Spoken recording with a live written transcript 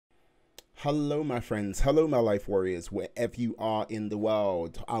Hello, my friends. Hello, my life warriors, wherever you are in the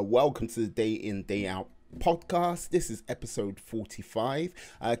world. Welcome to the Day In, Day Out podcast. This is episode 45.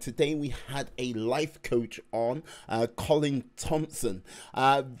 Today we had a life coach on, Colin Thompson.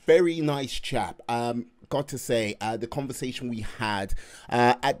 Very nice chap. Got to say, the conversation we had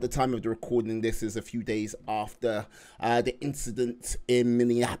at the time of the recording, this is a few days after the incident in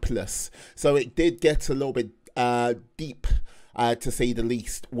Minneapolis. So it did get a little bit deep, to say the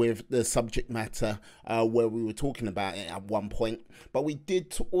least, with the subject matter where we were talking about it at one point. But we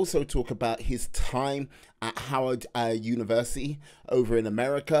did also talk about his time at Howard University over in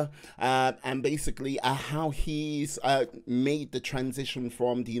America, and basically how he's made the transition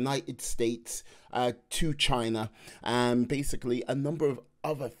from the United States to China, and basically a number of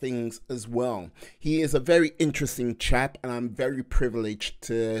other things as well. He is a very interesting chap, and I'm very privileged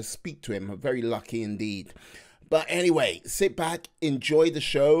to speak to him. I'm very lucky indeed. But anyway, sit back, enjoy the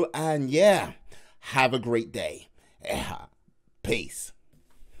show, and yeah, have a great day. Yeah. Peace.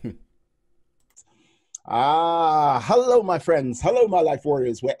 Hello, my friends. Hello, my life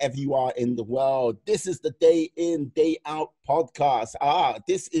warriors, wherever you are in the world. This is the Day In, Day Out podcast.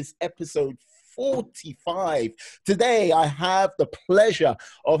 This is episode 45. Today, I have the pleasure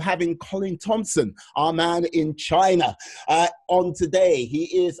of having Colin Thompson, our man in China, on today.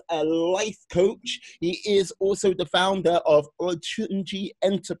 He is a life coach. He is also the founder of Oligye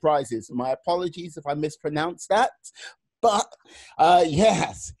Enterprises. My apologies if I mispronounced that. But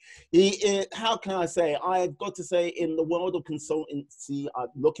yes, he is, how can I say? I've got to say, in the world of consultancy,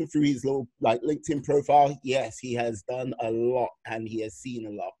 looking through his little LinkedIn profile, yes, he has done a lot and he has seen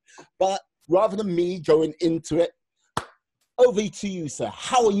a lot. But rather than me going into it, over to you, sir.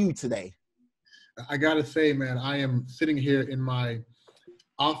 How are you today? I gotta say, man, I am sitting here in my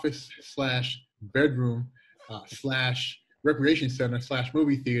office slash bedroom slash recreation center slash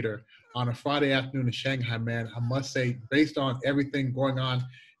movie theater on a Friday afternoon in Shanghai, man. I must say, based on everything going on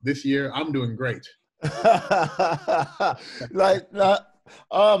this year, I'm doing great.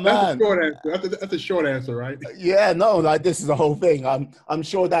 Oh man, that's a short answer. That's a short answer, right? Yeah, no, this is the whole thing. I'm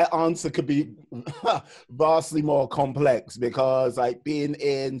sure that answer could be vastly more complex, because being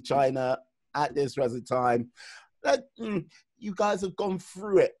in China at this present time, you guys have gone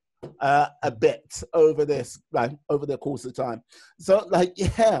through it a bit over this, over the course of time. So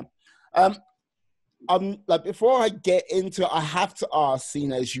yeah. Before I get into it, I have to ask,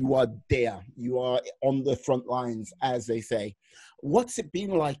 seeing as you are there, you are on the front lines, as they say, what's it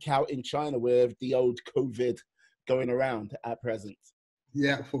been like out in China with the old COVID going around at present?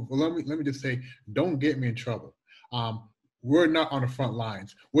 Yeah, let me just say, don't get me in trouble. We're not on the front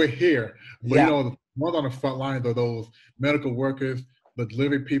lines. We're here, but Yeah. the ones on the front lines are those medical workers, the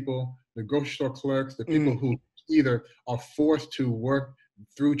delivery people, the grocery store clerks, the people who either are forced to work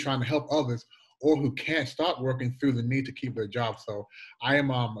through trying to help others, or who can't stop working through the need to keep their job. So I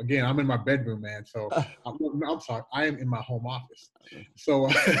am, again, I'm in my bedroom, man. So I'm sorry, I am in my home office. So,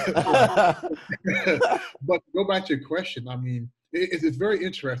 but to go back to your question, I mean, it's very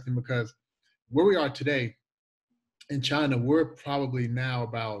interesting, because where we are today in China, we're probably now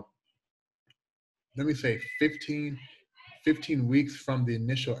about, let me say, 15 weeks from the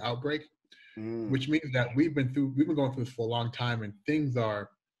initial outbreak, which means that we've been going through this for a long time, and things are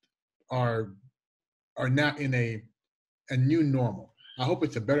now in a new normal. I hope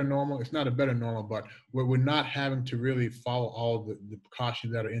it's a better normal. It's not a better normal, but we're not having to really follow all the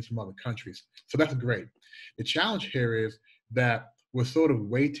precautions that are in some other countries. So that's great. The challenge here is that we're sort of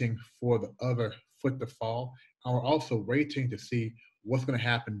waiting for the other foot to fall, and we're also waiting to see what's going to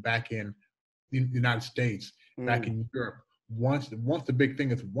happen back in the United States, back in Europe. Once the big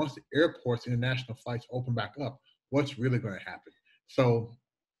thing is, once the airports, international flights open back up, what's really going to happen? So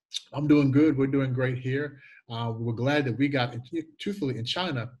I'm doing good. We're doing great here. We're glad that we got, truthfully, in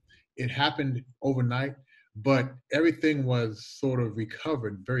China, it happened overnight, but everything was sort of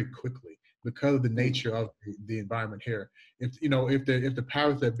recovered very quickly because of the nature of the environment here. If the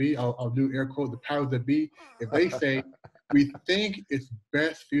powers that be, I'll do air quote, the powers that be, if they say, we think it's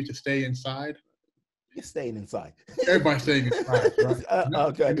best for you to stay inside, you're staying inside. Everybody's staying inside, right?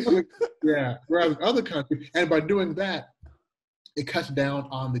 Okay. Yeah. Whereas other countries, and by doing that, it cuts down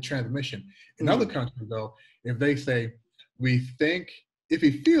on the transmission. In other countries, though, if they say, we think, if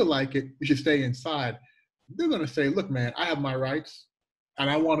you feel like it, you should stay inside, they're going to say, look, man, I have my rights and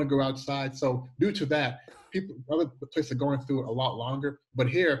I want to go outside. So due to that, other places are going through it a lot longer. But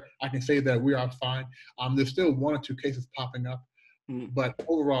here, I can say that we are fine. There's still 1 or 2 cases popping up, but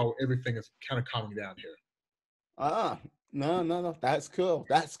overall, everything is kind of calming down here. No, that's cool.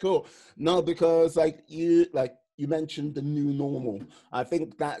 No, because you you mentioned the new normal. I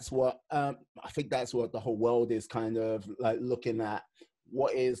think that's what the whole world is kind of like looking at.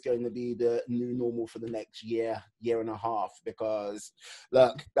 What is going to be the new normal for the next year and a half? Because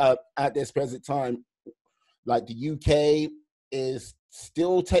look, at this present time, like the UK is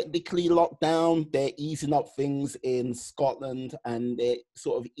still technically locked down. They're easing up things in Scotland, and they're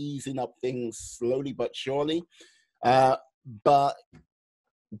sort of easing up things slowly but surely. But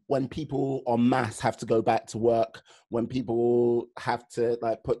when people en masse have to go back to work, when people have to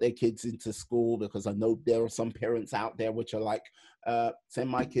like put their kids into school, because I know there are some parents out there which are like, send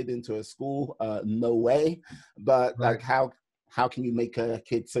my kid into a school, no way. But Right. like, how can you make a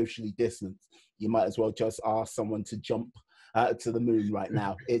kid socially distant? You might as well just ask someone to jump to the moon right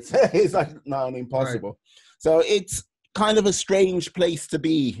now. It's like not impossible. Right. So it's kind of a strange place to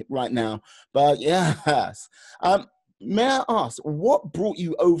be right now. But yes. May I ask, what brought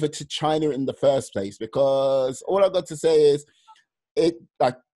you over to China in the first place? Because all I've got to say is,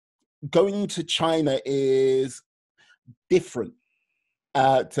 going to China is different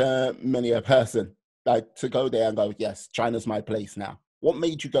to many a person. Like to go there and go, yes, China's my place now. What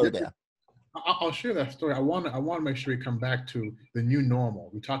made you go there? I'll share that story. I want to make sure we come back to the new normal.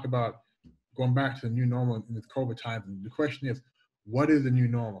 We talk about going back to the new normal in this COVID time. And the question is, what is the new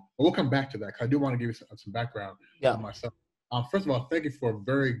normal? Well, we'll come back to that because I do want to give you some background on myself. First of all, thank you for a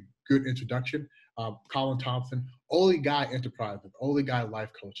very good introduction. Colin Thompson, Oligye Enterprises, Oligye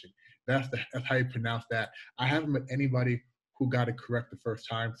Life Coaching. That's how you pronounce that. I haven't met anybody who got it correct the first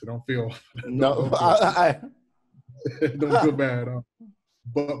time, so don't feel don't feel bad.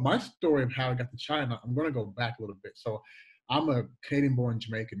 But my story of how I got to China, I'm going to go back a little bit. So I'm a Canadian-born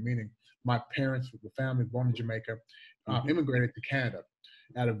Jamaican, meaning my parents, the family born in Jamaica, immigrated to Canada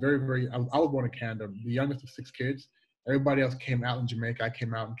at a very, I was born in Canada, the youngest of 6 kids. Everybody else came out in Jamaica. I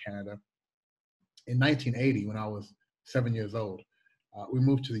came out in Canada. In 1980, when I was 7 years old, we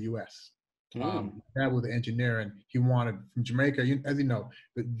moved to the U.S. My dad was an engineer, and he wanted from Jamaica. As you know,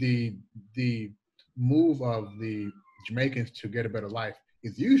 the move of the Jamaicans to get a better life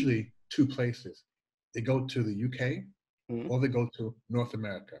is usually 2 places. They go to the UK or they go to North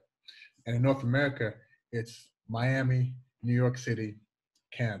America. And in North America, it's Miami, New York City,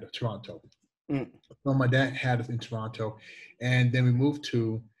 Canada, Toronto. So my dad had us in Toronto, and then we moved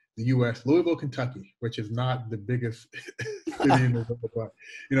to the U.S., Louisville, Kentucky, which is not the biggest city in the world, but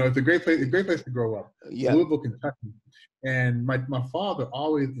it's a great place to grow up. Yeah. Louisville, Kentucky, and my father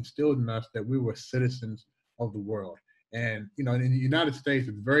always instilled in us that we were citizens of the world. And in the United States,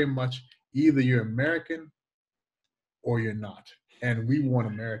 it's very much either you're American or you're not, and we weren't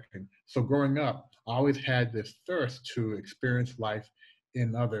American. So growing up, I always had this thirst to experience life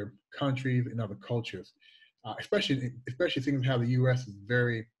in other countries, in other cultures, especially seeing how the U.S. is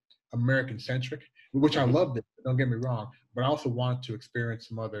very American-centric, which I loved it. Don't get me wrong, but I also wanted to experience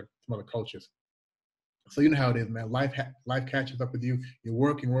some other cultures. So you know how it is, man. Life catches up with you. You're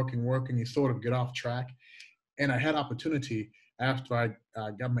working. You sort of get off track. And I had opportunity after I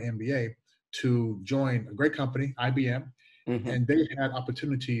got my MBA to join a great company, IBM, and they had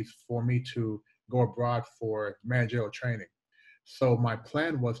opportunities for me to go abroad for managerial training. So my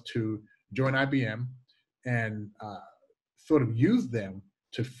plan was to join IBM and sort of use them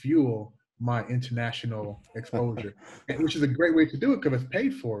to fuel my international exposure, which is a great way to do it because it's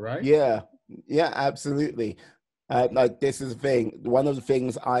paid for, right? Yeah, absolutely. Like this is the thing. One of the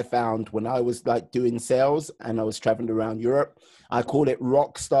things I found when I was like doing sales and I was traveling around Europe, I call it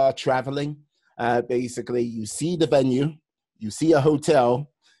rock star traveling. Basically, you see the venue, you see a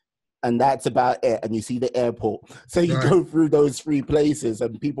hotel, and that's about it. And you see the airport. So you go through those 3 places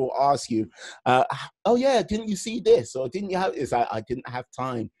and people ask you, oh yeah, didn't you see this? Or didn't you have this? I didn't have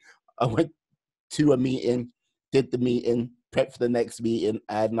time. I went to a meeting, did the meeting, prepped for the next meeting,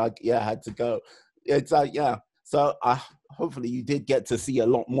 and I had to go. It's like, yeah. So hopefully you did get to see a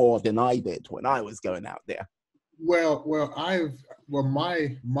lot more than I did when I was going out there. Well,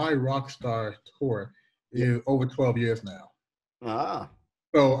 my rock star tour is over 12 years now.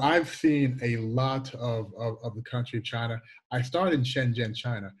 So I've seen a lot of the country of China. I started in Shenzhen,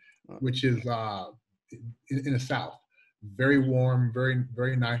 China, which is in the south. Very warm, very,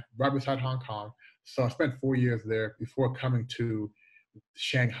 very nice, right beside Hong Kong. So I spent 4 years there before coming to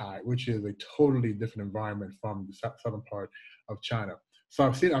Shanghai, which is a totally different environment from the southern part of China. So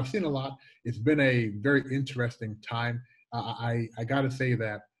I've seen a lot. It's been a very interesting time. I got to say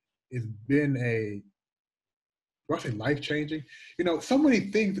that it's been do I say life-changing? So many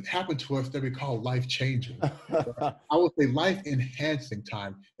things that happen to us that we call life-changing. I would say life-enhancing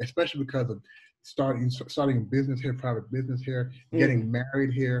time, especially because of starting a business here, private business here, getting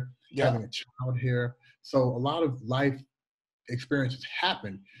married here, having a child here. So a lot of life experiences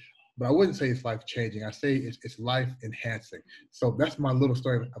happen, but I wouldn't say it's life changing. I say it's life enhancing. So that's my little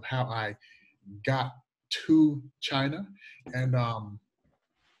story of how I got to China. And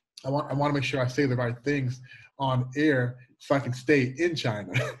I want to make sure I say the right things on air so I can stay in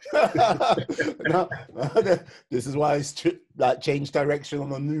China. No, this is why it's like change direction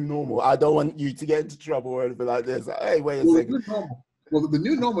on a new normal. I don't want you to get into trouble or anything like this. Hey, wait a second. The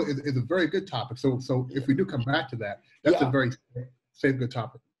new normal is a very good topic. So if we do come back to that, that's a very safe, good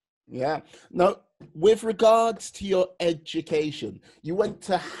topic. Yeah. Now, with regards to your education, you went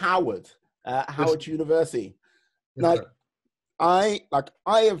to Howard, Howard University. Yes, sir. I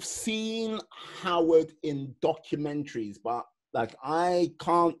have seen Howard in documentaries, but like I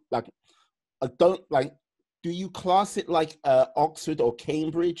can't like I don't like. Do you class it like Oxford or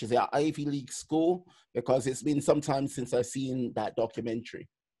Cambridge? Is it an Ivy League school? Because it's been some time since I've seen that documentary.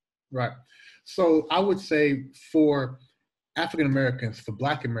 Right. So I would say for African Americans, for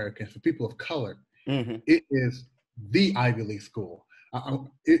Black Americans, for people of color, it is the Ivy League school.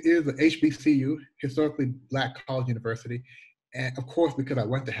 It is a HBCU, historically Black college university. And of course, because I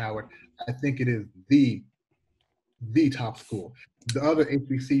went to Howard, I think it is the top school. The other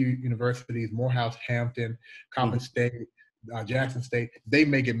HBCU universities, Morehouse, Hampton, Coppin State, Jackson State, they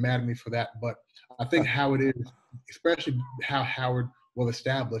may get mad at me for that, but I think how it is, especially how Howard was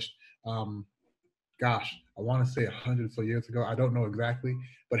established, gosh, I want to say 100 or so years ago. I don't know exactly,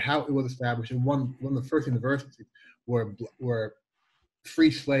 but how it was established, and one of the first universities where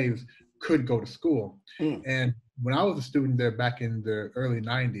free slaves could go to school. And when I was a student there back in the early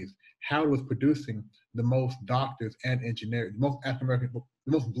 90s, Howard was producing the most doctors and engineers, the most African American,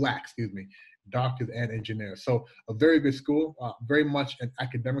 the most Black, doctors and engineers. So a very good school, very much an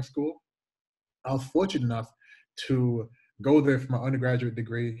academic school. I was fortunate enough to go there for my undergraduate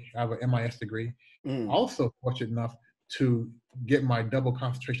degree. I have an MIS degree. Also fortunate enough to get my double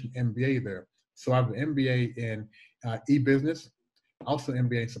concentration MBA there. So I have an MBA in e-business, also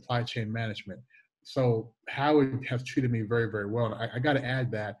MBA in supply chain management. So Howard has treated me very, very well. And I got to add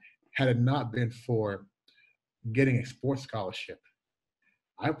that had it not been for getting a sports scholarship,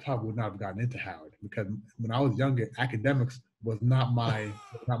 I probably would not have gotten into Howard, because when I was younger, academics was not my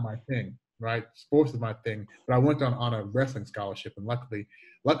thing, right? Sports is my thing. But I went on a wrestling scholarship, and luckily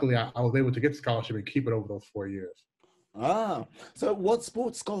I was able to get the scholarship and keep it over those 4 years. Ah, so what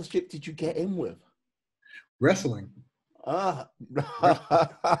sports scholarship did you get in with? Wrestling. No,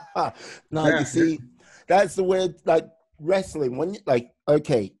 you see, that's the weird, like wrestling. When like,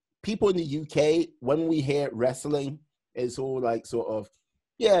 okay, people in the UK, when we hear wrestling, it's all like sort of,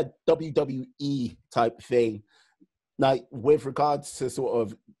 yeah, WWE type thing. Like with regards to sort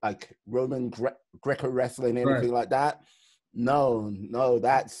of like Roman Greco wrestling, anything like that. No,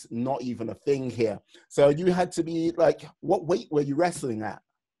 that's not even a thing here. So you had to be like, what weight were you wrestling at?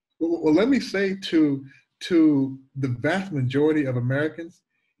 Well, let me say to the vast majority of Americans,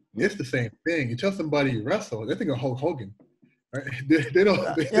 it's the same thing. You tell somebody you wrestle, they think of Hulk Hogan. Right? They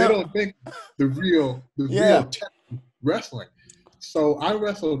don't think the real wrestling. So I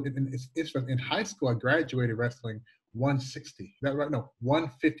wrestled in high school. I graduated wrestling 160. Is that right? No,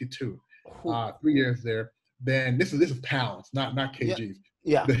 152. 3 years there. Then this is pounds, not kgs.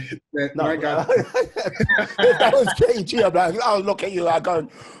 Yeah. No, I got. If that was kg, I'm like, I'll look at you. I'm going,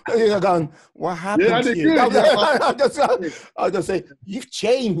 what happened to you? I'll just say, you've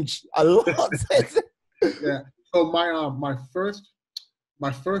changed a lot. Yeah. So my first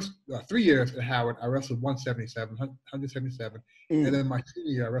 3 years at Howard, I wrestled 177, and then my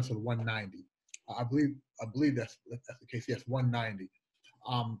senior year I wrestled 190. I believe that's the case. Yes, 190.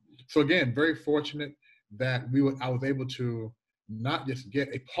 So again, very fortunate that I was able to not just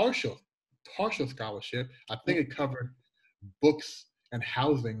get a partial scholarship. I think it covered books and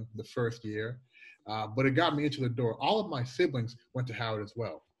housing the first year, but it got me into the door. All of my siblings went to Howard as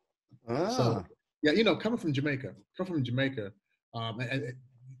well. So yeah, coming from Jamaica, the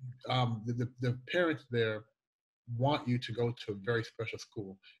parents there want you to go to a very special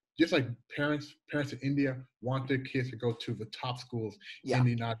school. Just like parents in India want their kids to go to the top schools in the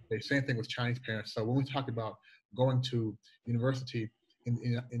United States. Same thing with Chinese parents. So when we talk about going to university in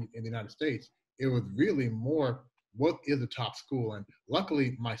the United States, it was really more, what is a top school? And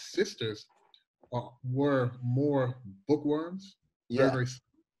luckily, my sisters were more bookworms, very.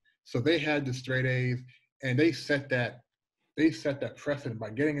 So they had the straight A's, and they set that precedent by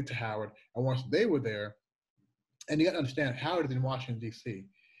getting into Howard. And once they were there, and you got to understand, Howard is in Washington, D.C.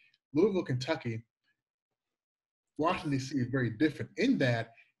 Louisville, Kentucky, Washington, D.C. is very different in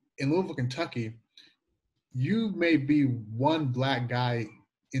that in Louisville, Kentucky, you may be one Black guy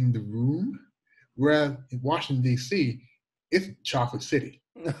in the room, Whereas in Washington, D.C., it's Chocolate City.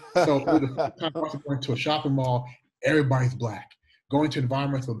 So it was the first time I was going to a shopping mall, everybody's black. Going to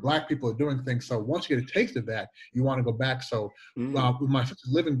environments where black people are doing things. So once you get a taste of that, you want to go back. So with my sisters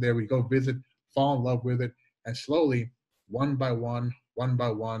living there, we go visit, fall in love with it, and slowly, one by one, one by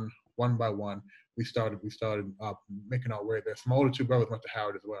one, one by one, we started making our way there. So my older two brothers went to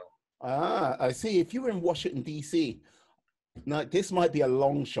Howard as well. Ah, I see. If you were in Washington, D.C., now this might be a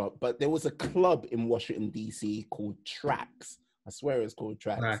long shot, but there was a club in Washington, D.C. called Tracks. I swear it's called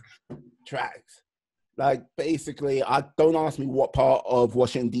Tracks. Tracks. Like, basically, don't ask me what part of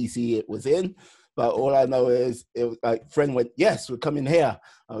Washington, D.C. it was in, but all I know is it was like, friend went, yes, we're coming here.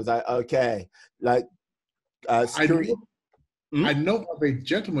 I was like, okay. Like, security. I know of a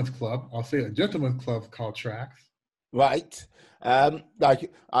gentleman's club. I'll say a gentleman's club called Tracks. Right. This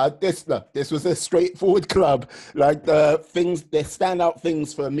was a straightforward club. Like, the standout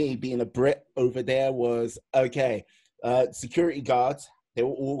things for me being a Brit over there was, okay, security guards, they were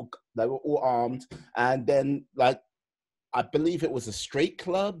all armed. And then, like, I believe it was a straight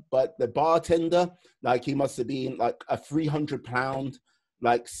club, but the bartender, like, he must have been like a 300-pound,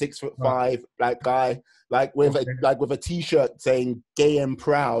 like 6'5" black guy, like with a T-shirt saying "gay and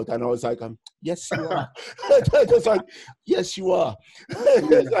proud," and I was like, yes, you are. Just like, yes, you are.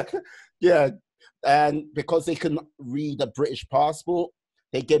 Like, yeah, and because they couldn't read a British passport,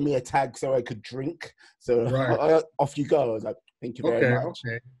 they gave me a tag so I could drink. So off you go. I was like, thank you very much.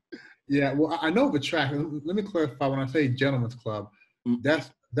 Okay. Yeah, well, I know of a track. Let me clarify. When I say gentleman's club,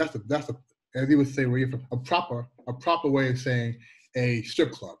 that's a as you would say, where you're from, a proper way of saying a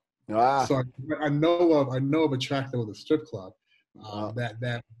strip club. So I know of a track that was a strip club.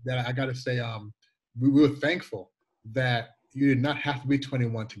 That I got to say, we were thankful that you did not have to be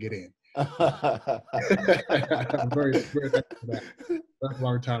 21 to get in. I'm very, very thankful for that. That's a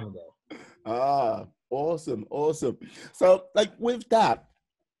long time ago. Awesome. So, like, with that,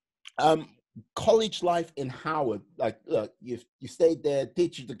 college life in Howard, like, look, you stayed there,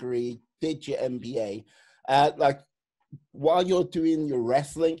 did your degree, did your MBA, like, while you're doing your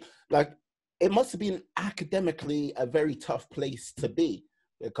wrestling, like, it must have been academically a very tough place to be,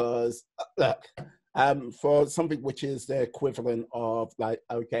 because look, for something which is the equivalent of, like,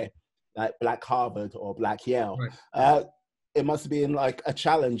 okay, like Black Harvard or Black Yale, it must have been like a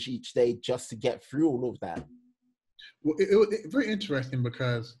challenge each day just to get through all of that. Well, it was very interesting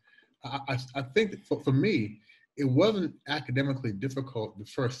because I think that for me, it wasn't academically difficult the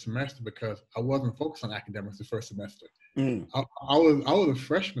first semester because I wasn't focused on academics the first semester. I was a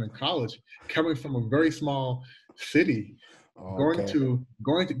freshman in college, coming from a very small city, going to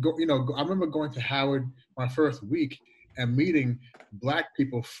I remember going to Howard my first week and meeting Black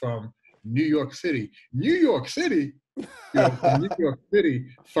people from New York City, from New York City,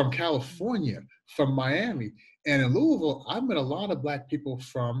 from California, from Miami, and in Louisville, I met a lot of Black people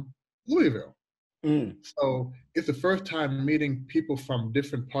from Louisville. So it's the first time meeting people from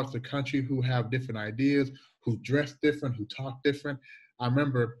different parts of the country who have different ideas, who dress different, who talk different. I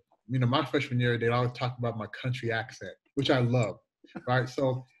remember, my freshman year, they'd always talk about my country accent, which I love, right?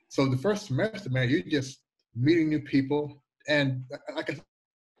 So the first semester, man, you're just meeting new people. And like I said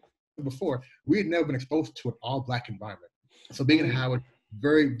before, we had never been exposed to an all-Black environment. So being in Howard,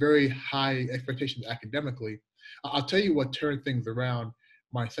 very, very high expectations academically. I'll tell you what turned things around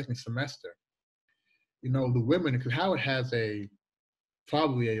my second semester. The women, because Howard has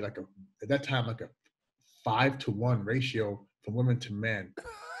probably at that time, like a 5-to-1 ratio from women to men.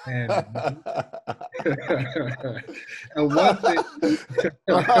 And, and one thing,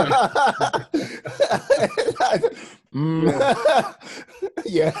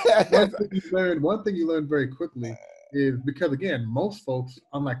 one thing you learn very quickly is, because again, most folks,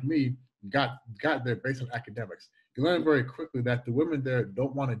 unlike me, got there based on academics. You learn very quickly that the women there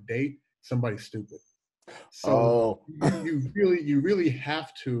don't want to date somebody stupid. So you really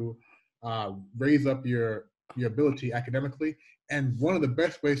have to raise up your ability academically. And one of the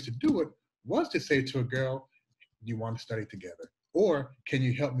best ways to do it was to say to a girl, "Do you want to study together? Or can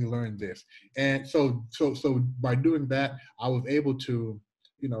you help me learn this?" And so by doing that, I was able to,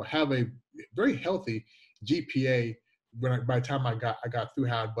 have a very healthy GPA by the time I got through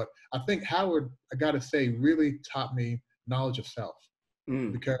Howard. But I think Howard, I got to say, really taught me knowledge of self.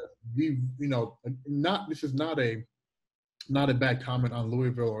 Because this is not a bad comment on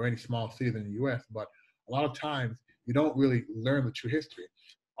Louisville or any small cities in the U.S., but a lot of times you don't really learn the true history.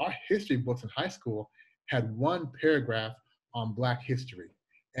 Our history books in high school had one paragraph on Black history,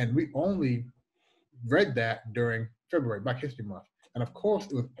 and we only read that during February, Black History Month. And of course,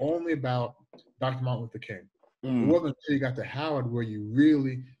 it was only about Dr. Martin Luther King. It wasn't until you got to Howard where you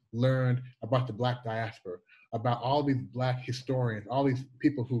really learned about the Black diaspora, about all these Black historians, all these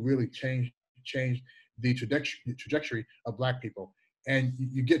people who really changed the trajectory of Black people. And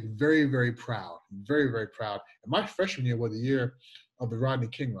you get very, very proud, very, very proud. And my freshman year was the year of the Rodney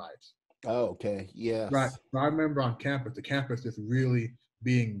King riots. Oh, okay. Right. Yes. So I remember on campus, the campus just really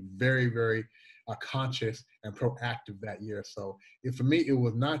being very, very conscious and proactive that year. So for me, it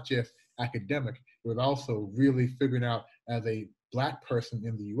was not just academic, it was also really figuring out as a Black person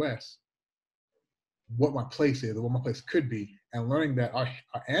in the US what my place is or what my place could be, and learning that our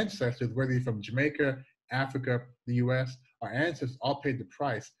ancestors, whether you're from Jamaica, Africa, the US, our ancestors all paid the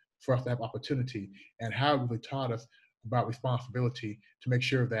price for us to have opportunity, and how it really taught us about responsibility to make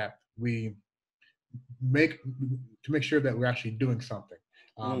sure that we make sure that we're actually doing something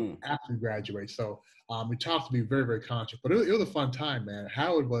after we graduate. So we taught to be very, very conscious. But it was a fun time, man.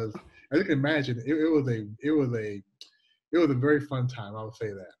 Howard was, as you can imagine, it was a very fun time. I would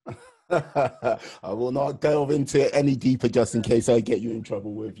say that. I will not delve into any deeper just in case I get you in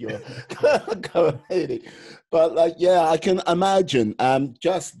trouble with your community. But like, yeah, I can imagine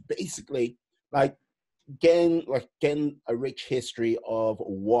just basically like getting a rich history of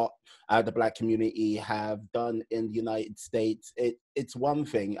what the Black community have done in the United States. It's one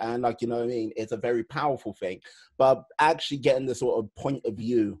thing, and like, you know what I mean, it's a very powerful thing, but actually getting the sort of point of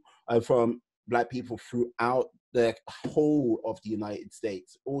view from Black people throughout the whole of the United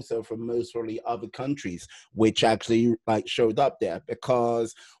States, also from most probably other countries, which actually like showed up there.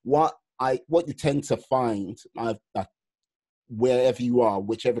 Because what you tend to find, wherever you are,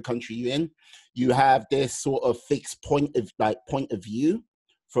 whichever country you're in, you have this sort of fixed point of view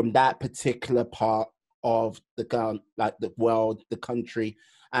from that particular part of the world, the country,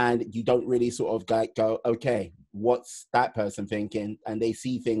 and you don't really sort of like go, okay, what's that person thinking? And they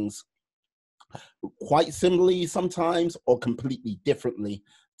see things quite similarly sometimes or completely differently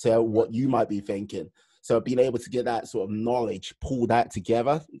to what you might be thinking. So being able to get that sort of knowledge, pull that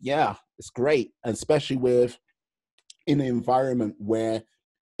together, yeah, it's great. And especially with in an environment where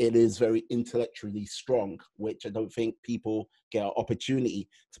it is very intellectually strong, which I don't think people get an opportunity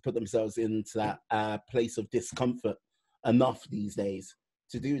to put themselves into that place of discomfort enough these days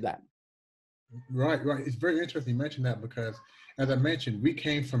to do that. Right. It's very interesting you mentioned that because, as I mentioned, we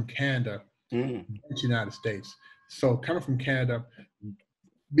came from Canada into the United States. So coming from Canada,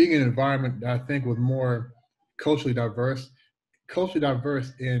 being in an environment that I think was more culturally diverse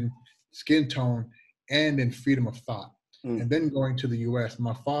in skin tone and in freedom of thought. And then going to the US,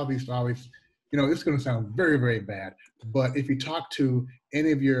 my father used to always, this is going to sound very, very bad, but if you talk to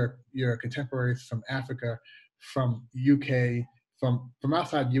any of your contemporaries from Africa, from UK, from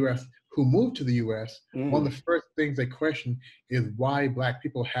outside the US who moved to the US, one of the first things they question is why Black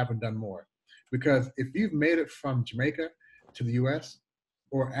people haven't done more. Because if you've made it from Jamaica to the US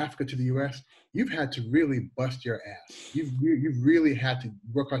or Africa to the US, you've had to really bust your ass. You've really had to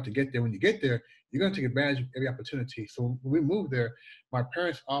work hard to get there. When you get there, you're going to take advantage of every opportunity. So when we moved there, my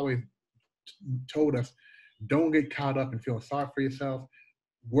parents always told us, don't get caught up in feeling sorry for yourself.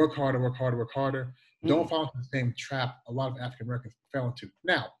 Work harder, work harder, work harder. Don't fall into the same trap a lot of African Americans fell into.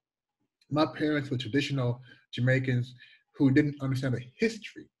 Now, my parents were traditional Jamaicans who didn't understand the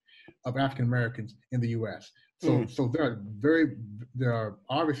history of African Americans in the U.S. So there are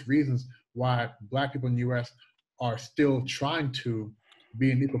obvious reasons why Black people in the U.S. are still trying to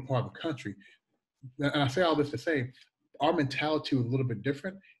be an equal part of the country. And I say all this to say, our mentality was a little bit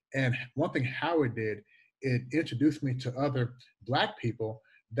different. And one thing Howard did, it introduced me to other Black people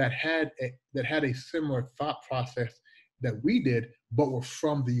that had a similar thought process that we did, but were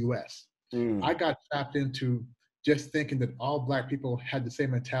from the U.S. I got trapped into just thinking that all Black people had the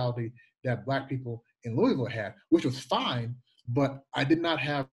same mentality that Black people in Louisville had, which was fine, but I did not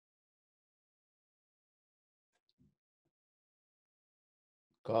have.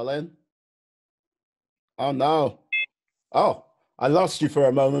 Colin? Oh no. Oh, I lost you for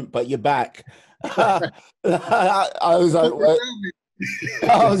a moment, but you're back. I was like, what?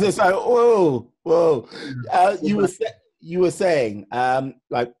 I was just like, whoa. You were saying,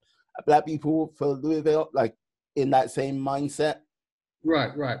 like Black people for Louisville, like in that same mindset.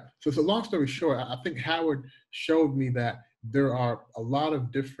 Right. So long story short, I think Howard showed me that there are a lot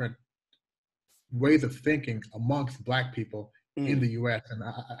of different ways of thinking amongst Black people in the U.S. And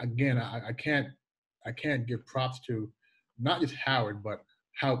I can't give props to not just Howard, but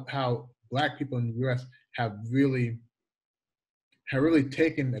how Black people in the U.S. have really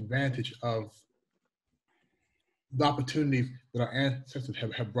taken advantage of the opportunities that our ancestors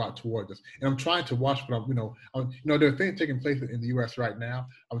have brought towards us. And I'm trying to watch what there are things taking place in the U.S. right now.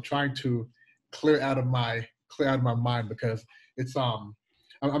 I'm trying to clear out of my mind because it's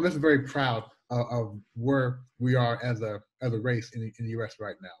I'm just very proud of where we are as a race in the U.S.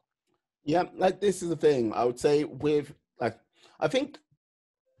 right now. Yeah, like this is the thing. I would say with like, I think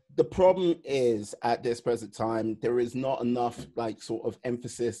the problem is at this present time, there is not enough like sort of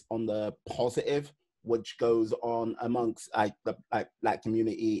emphasis on the positive, which goes on amongst like the like black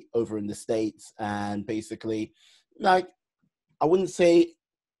community over in the States. And basically, like, I wouldn't say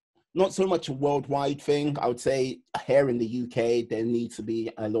not so much a worldwide thing. I would say here in the UK, there needs to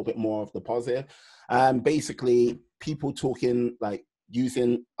be a little bit more of the positive. Basically, people talking like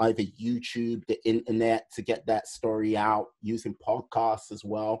using either YouTube, the internet to get that story out, using podcasts as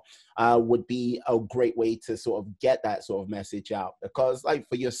well, would be a great way to sort of get that sort of message out. Because like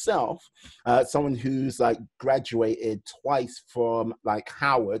for yourself, someone who's like graduated twice from like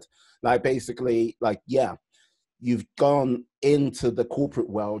Howard, like basically like, yeah, you've gone into the corporate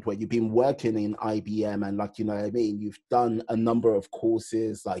world where you've been working in IBM and like, you know what I mean? You've done a number of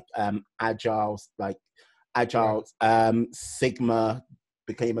courses like Agile, Sigma,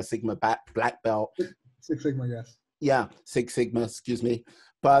 became a Sigma black belt. Six Sigma, yes. Yeah, Six Sigma, excuse me.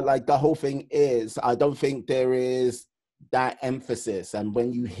 But like the whole thing is, I don't think there is that emphasis. And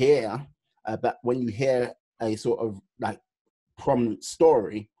when you hear a sort of like prominent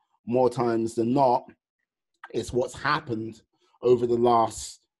story, more times than not, it's what's happened over the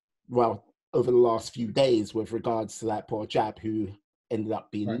last few days with regards to that poor chap who ended up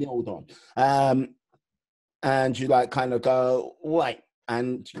being killed on. And you like kind of go, right,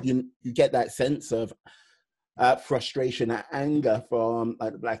 and you get that sense of frustration and anger from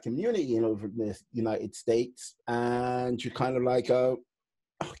like the black community in over the United States, and you kind of like go,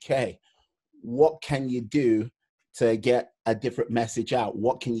 okay, what can you do to get a different message out?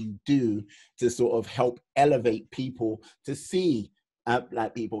 What can you do to sort of help elevate people to see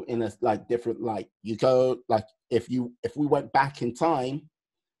black people in a like different light? You go like, if we went back in time,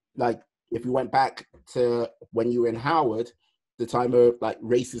 like if we went back to when you were in Howard, the time of like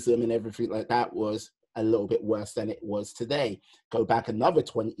racism and everything like that was a little bit worse than it was today. Go back another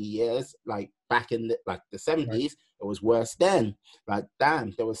 20 years, like back in the 70s, it was worse then. Like,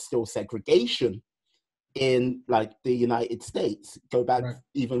 damn, there was still segregation in like the United States. Go back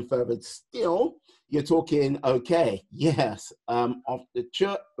even further still, you're talking, okay, yes, off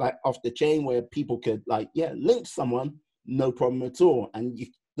the chain where people could like, yeah, lynch someone, no problem at all. And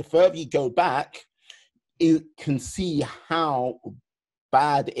the further you go back, you can see how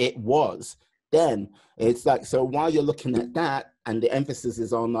bad it was then. It's like, so while you're looking at that and the emphasis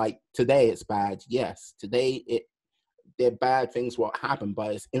is on like, today it's bad, yes, today they're bad things what happened,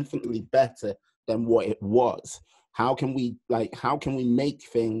 but it's infinitely better than what it was. How can we make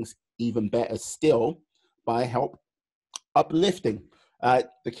things even better still by uplifting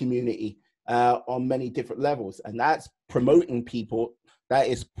the community on many different levels? And that's promoting people, that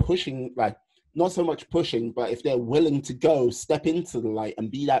is pushing, like not so much pushing, but if they're willing to go step into the light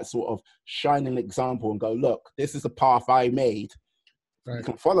and be that sort of shining example and go, look, this is the path I made. You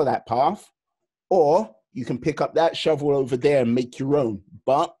can follow that path, or you can pick up that shovel over there and make your own.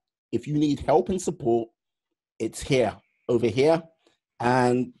 But if you need help and support, it's over here.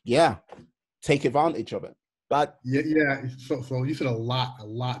 And yeah, take advantage of it. But yeah. So you said a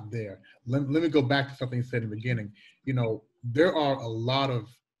lot there. Let me go back to something you said in the beginning. You know, there are a lot of,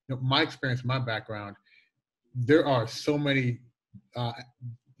 my experience, my background, there are so many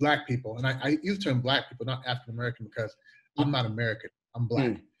black people, and I use the term black people, not African American, because I'm not American, I'm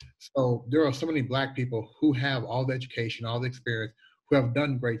black. So there are so many black people who have all the education, all the experience, who have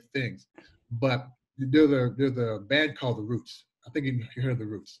done great things. But there's a band called The Roots. I think you heard of The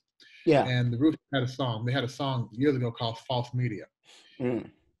Roots. Yeah. And The Roots had a song. They had a song years ago called False Media.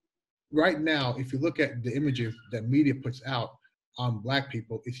 Right now, if you look at the images that media puts out on black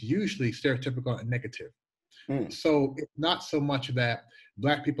people, it's usually stereotypical and negative. So it's not so much that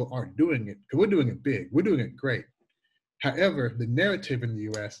black people aren't doing it, because we're doing it big, we're doing it great. However, the narrative in the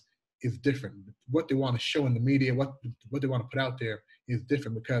US is different. What they want to show in the media, what they want to put out there is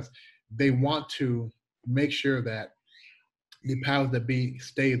different, because they want to make sure that the powers that be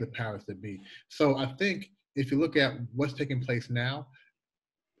stay the powers that be. So I think if you look at what's taking place now,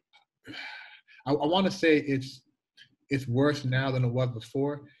 I want to say it's worse now than it was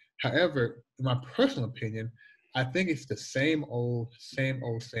before. However, in my personal opinion, I think it's the same old.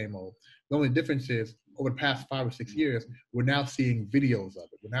 The only difference is over the past 5 or 6 years, we're now seeing videos of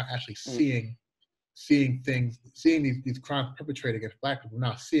it. We're now actually seeing things, seeing these crimes perpetrated against black people. We're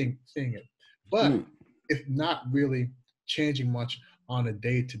now seeing it. But it's not really changing much on a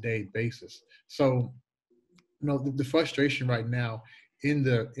day-to-day basis. So, the frustration right now in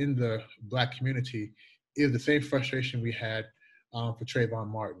the black community is the same frustration we had for Trayvon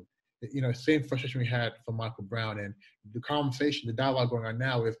Martin. Same frustration we had for Michael Brown. And the conversation, the dialogue going on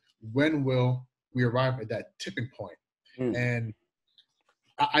now is, when will we arrive at that tipping point? And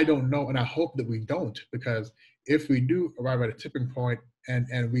I don't know, and I hope that we don't, because if we do arrive at a tipping point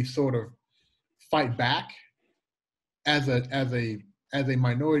and we sort of fight back as a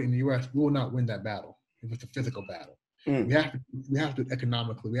minority in the U.S., we will not win that battle if it's a physical battle. We have to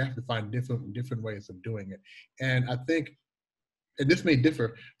economically, we have to find different ways of doing it. And I think, and this may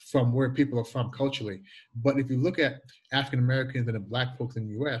differ from where people are from culturally, but if you look at African Americans and the Black folks in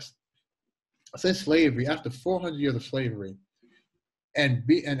the U.S., since slavery, after 400 years of slavery, and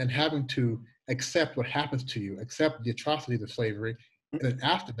having to accept what happens to you, accept the atrocities of slavery, and then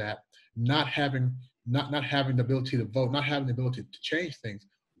after that, not having the ability to vote, not having the ability to change things,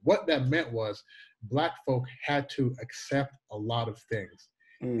 what that meant was Black folk had to accept a lot of things.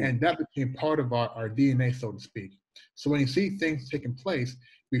 And that became part of our DNA, so to speak. So when you see things taking place,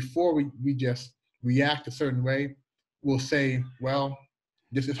 before we just react a certain way, we'll say, well,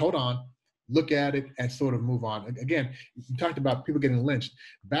 just hold on, look at it, and sort of move on. Again, you talked about people getting lynched.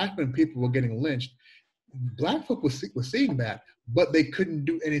 Back when people were getting lynched, Black folk were seeing that, but they couldn't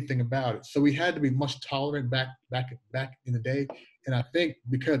do anything about it. So we had to be much tolerant back in the day. And I think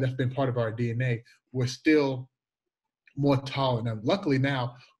because that's been part of our DNA, we're still more tolerant. Now, luckily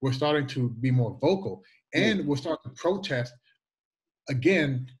now, we're starting to be more vocal, and we're starting to protest,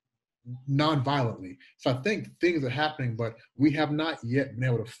 again, non-violently. So I think things are happening, but we have not yet been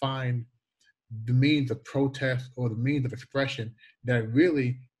able to find the means of protest or the means of expression that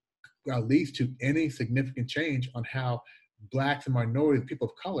really leads to any significant change on how Blacks and minorities, people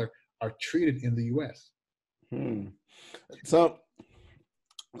of color, are treated in the U.S. So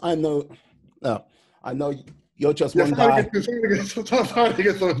I know you're just one guy. Sorry to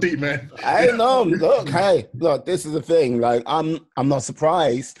get so deep, man. I know. Look, this is the thing. Like, I'm not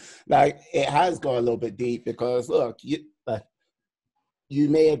surprised. Like, it has got a little bit deep because, look, you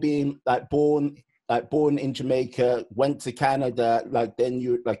may have been born in Jamaica, went to Canada, then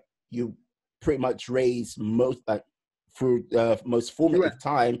you pretty much raised through the most formative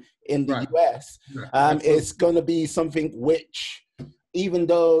time in the US. It's going to be something which, even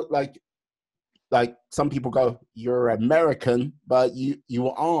though like some people go, you're American, but you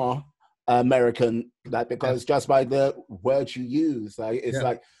are American, because just by the words you use,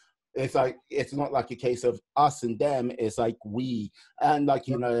 it's not like a case of us and them. It's like we, and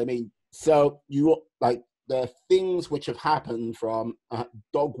you know what I mean. So you the things which have happened, from a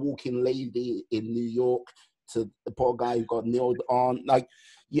dog walking lady in New York to the poor guy who got nailed on,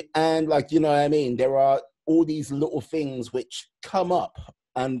 you know what I mean. There are all these little things which came up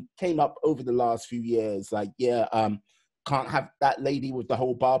over the last few years. Can't have that lady with the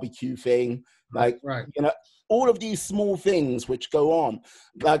whole barbecue thing. You know, all of these small things which go on.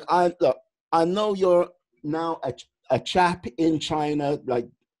 I know you're now a chap in China,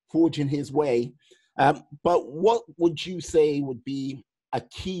 forging his way. But what would you say would be a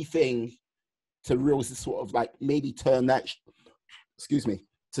key thing to really sort of maybe turn that,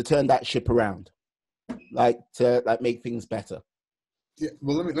 turn that ship around, to make things better? Yeah,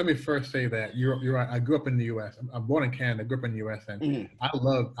 well, let me first say that you're right. I grew up in the U.S. I'm born in Canada. I grew up in the U.S. and I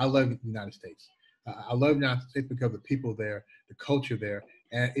love the United States. I love the United States because of the people there, the culture there,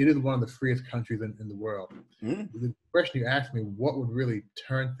 and it is one of the freest countries in the world. The question you asked me, what would really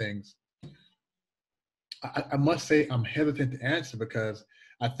turn things? I must say I'm hesitant to answer, because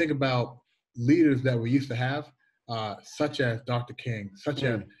I think about leaders that we used to have, such as Dr. King, such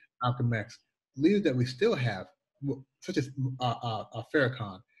as Malcolm X, leaders that we still have, such as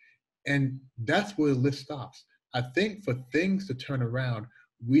Farrakhan, and that's where the list stops. I think for things to turn around,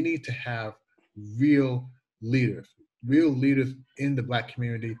 we need to have real leaders in the Black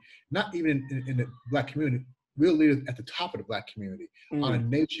community, not even in the Black community, real leaders at the top of the Black community on a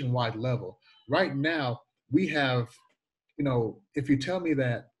nationwide level. Right now, we have, if you tell me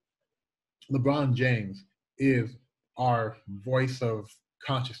that LeBron James is our voice of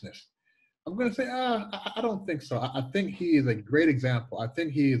consciousness, I'm going to say, I don't think so. I think he is a great example. I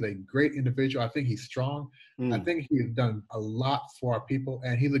think he is a great individual. I think he's strong. I think he has done a lot for our people,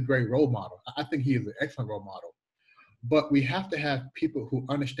 and he's a great role model. I think he is an excellent role model. But we have to have people who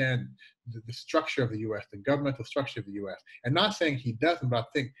understand the structure of the U.S., the governmental structure of the U.S. And not saying he doesn't, but I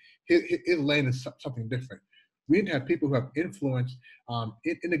think his lane is something different. We need to have people who have influence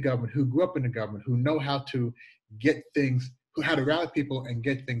in the government, who grew up in the government, who know how to get things, how to rally people and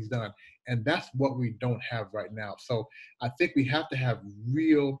get things done. And that's what we don't have right now. So I think we have to have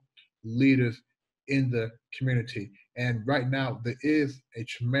real leaders in the community. And right now, there is a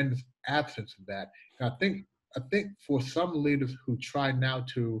tremendous absence of that. And I think I think for some leaders who try now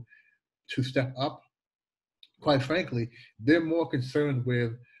to step up, quite frankly, they're more concerned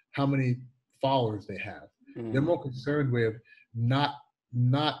with how many followers they have. They're more concerned with not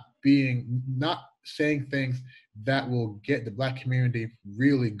not saying things that will get the Black community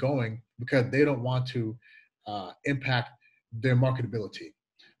really going, because they don't want to impact their marketability.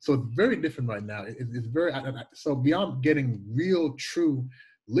 So it's very different right now. It's very so beyond getting real, true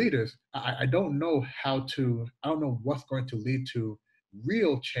leaders. I don't know how to. I don't know what's going to lead to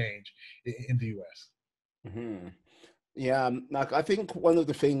real change in the U.S. Mm-hmm. Yeah, like I think one of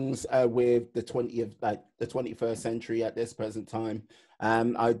the things with the 20th, like the 21st century at this present time,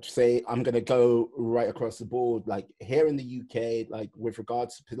 I'd say I'm going to go right across the board. Like here in the UK, like with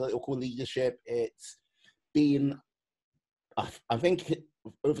regards to political leadership, it's been, I think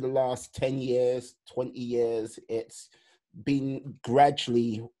over the last 10 years, 20 years, it's been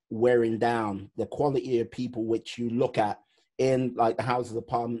gradually wearing down. The quality of people which you look at in like the Houses of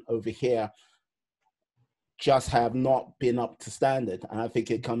Parliament over here just have not been up to standard. And I think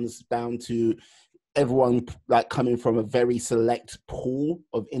it comes down to everyone like coming from a very select pool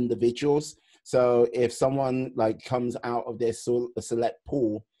of individuals. So if someone like comes out of their select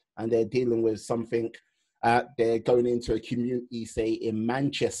pool and they're dealing with something, they're going into a community, say in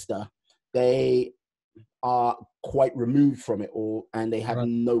Manchester, they are quite removed from it all and they have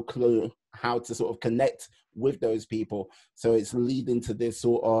no clue how to sort of connect with those people. So it's leading to this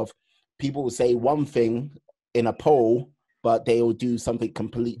sort of, people will say one thing in a poll, but they will do something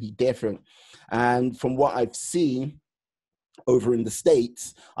completely different. And from what I've seen over in the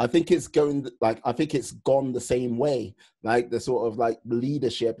States, I think it's gone the same way. Like the sort of like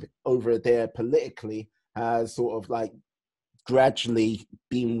leadership over there politically has sort of like gradually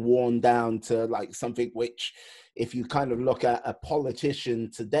been worn down to like something which, if you kind of look at a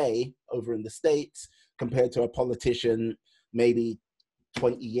politician today over in the States compared to a politician maybe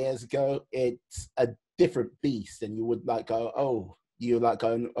 20 years ago, it's a different beast. And you would like go, oh, you're like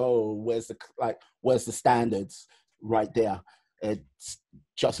going, oh, where's the standards right there? It's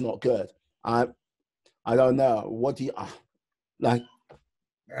just not good. I don't know. What do you like?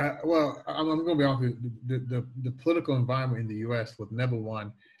 Well, I'm going to be honest with you. The political environment in the U.S. was never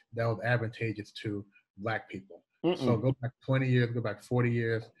one that was advantageous to Black people. So go back 20 years, go back 40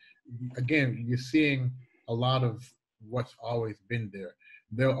 years. Again, you're seeing a lot of what's always been there.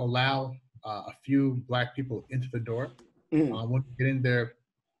 They'll allow a few Black people into the door. When they get in there,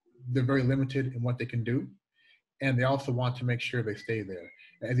 they're very limited in what they can do. And they also want to make sure they stay there.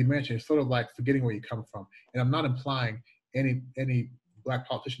 As you mentioned, it's sort of like forgetting where you come from. And I'm not implying any Black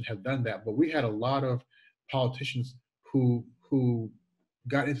politician has done that, but we had a lot of politicians who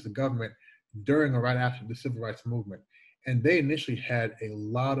got into the government during or right after the civil rights movement. And they initially had a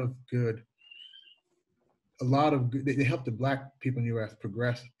lot of good, they helped the Black people in the U.S.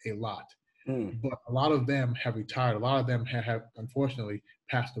 progress a lot. But a lot of them have retired. A lot of them have unfortunately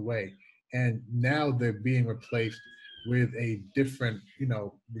passed away. And now they're being replaced with a different,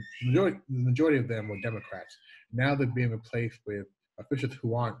 the majority of them were Democrats. Now they're being replaced with officials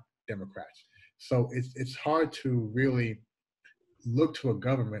who aren't Democrats. So it's hard to really look to a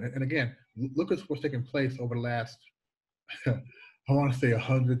government. And again, look at what's taking place over the last, I want to say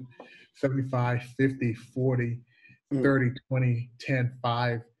 100, 75, 50, 40, 30, 20, 10,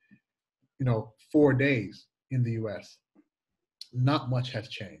 5, 4 days in the US. Not much has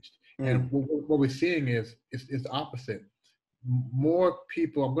changed. And what we're seeing is the opposite. More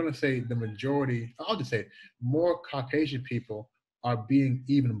people, I'm going to say the majority, I'll just say more Caucasian people are being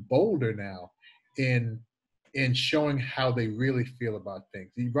even bolder now in showing how they really feel about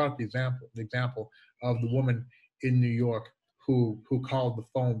things. You brought up the example of the woman in New York who called the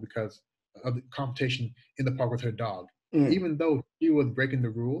phone because of the confrontation in the park with her dog. Even though she was breaking the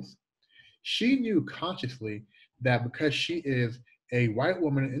rules, she knew consciously that because she is a white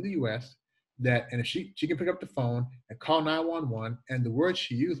woman in the US, and if she can pick up the phone and call 911, and the word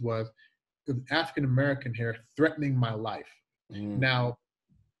she used was African American here threatening my life. Now,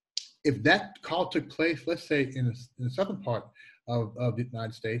 if that call took place, let's say in the southern part of the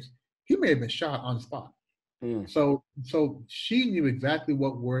United States, he may have been shot on the spot. So she knew exactly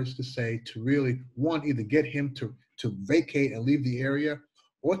what words to say to really, one, either get him to vacate and leave the area,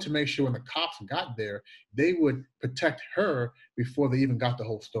 or to make sure when the cops got there, they would protect her before they even got the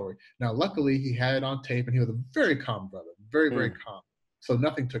whole story. Now, luckily, he had it on tape, and he was a very calm brother, very, very calm. So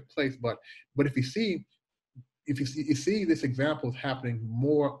nothing took place. But if you see this example is happening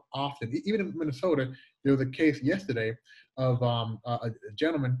more often, even in Minnesota, there was a case yesterday of a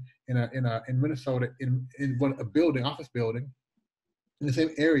gentleman in Minnesota in a building, office building, in the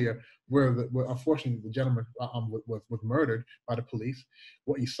same area where unfortunately the gentleman was murdered by the police.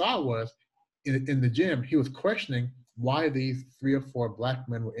 What you saw was in the gym, he was questioning why these 3 or 4 black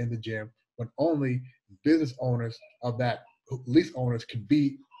men were in the gym when only business owners of that lease owners could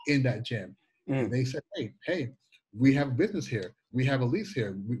be in that gym. And they said, hey, we have a business here. We have a lease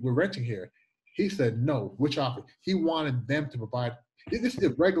here. We're renting here. He said, no, which office? He wanted them to provide. This is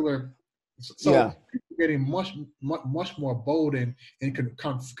a regular. So people are getting much more bold in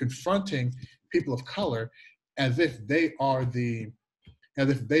confronting people of color as if they are the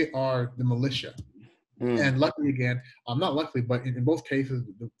militia. And luckily, again, not luckily, but in both cases,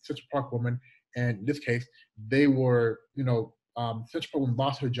 the Central Park woman and in this case, they were, Central Park woman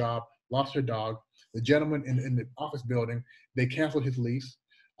lost her job, lost her dog. The gentleman in the office building, they canceled his lease,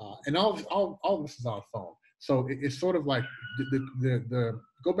 and all this is on the phone. So it's sort of like the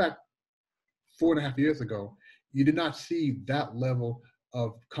go back 4.5 years ago, you did not see that level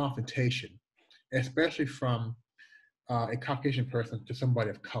of confrontation, especially from a Caucasian person to somebody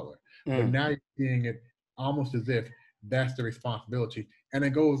of color. But now you're seeing it almost as if that's the responsibility. And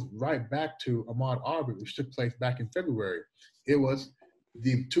it goes right back to Ahmaud Arbery, which took place back in February. It was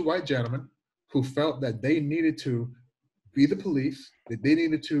the 2 white gentlemen who felt that they needed to be the police, that they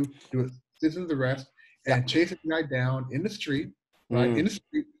needed to do a citizen's arrest and chase the guy down in the street, right, in the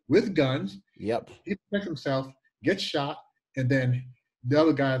street with guns. He protects himself, gets shot, and then the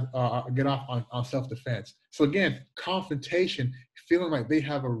other guys get off on self-defense. So again, confrontation, feeling like they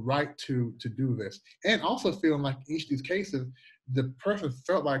have a right to do this. And also feeling like in each of these cases, the person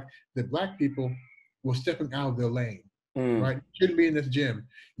felt like the black people were stepping out of their lane, right? You shouldn't be in this gym.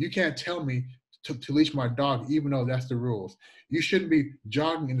 You can't tell me to leash my dog, even though that's the rules. You shouldn't be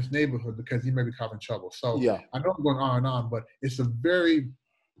jogging in this neighborhood because you may be causing trouble. So I know I'm going on and on, but it's a very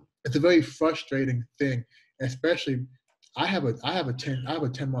frustrating thing, especially I have a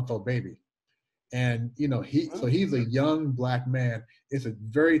 10-month-old baby, and he's a young black man. It's a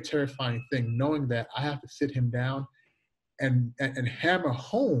very terrifying thing knowing that I have to sit him down and hammer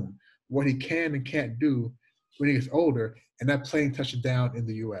home what he can and can't do when he gets older, and that plane touches down in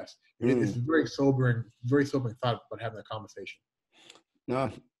the U.S. It's a very sobering thought about having a conversation.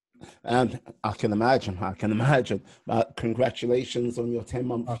 No, and I can imagine. Congratulations on your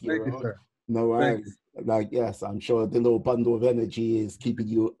 10-month year. Thank you, sir. No worries. Like, yes, I'm sure the little bundle of energy is keeping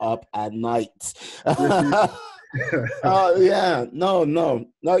you up at night.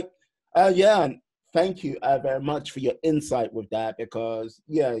 Thank you very much for your insight with that, because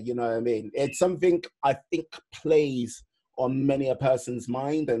it's something I think plays on many a person's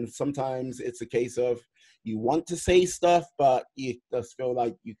mind, and sometimes it's a case of you want to say stuff, but you just feel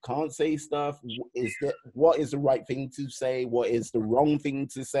like you can't say stuff. What is the right thing to say? What is the wrong thing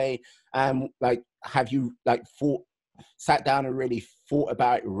to say? And have you sat down and really thought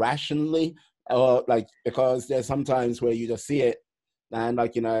about it rationally? Or because there's sometimes where you just see it and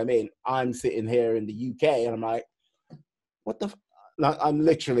I'm sitting here in the UK and I'm like, what the I'm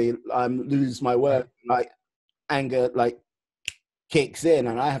lose my word, anger kicks in,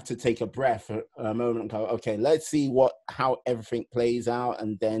 and I have to take a breath for a moment and go, okay, let's see how everything plays out,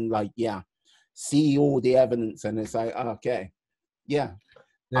 and then see all the evidence, and it's like, okay,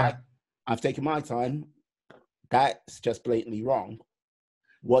 I've taken my time. That's just blatantly wrong.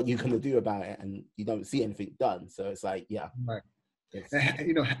 What you gonna do about it? And you don't see anything done. So it's like, right.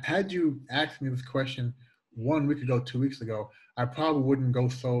 Had you asked me this question 1 week ago, 2 weeks ago, I probably wouldn't go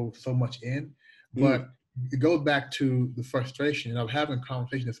so much in, but it goes back to the frustration. I was having a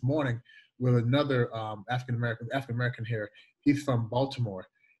conversation this morning with another African American here. He's from Baltimore,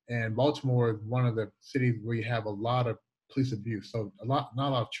 and Baltimore is one of the cities where you have a lot of police abuse, so not a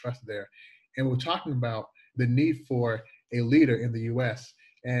lot of trust there. And we're talking about the need for a leader in the U.S.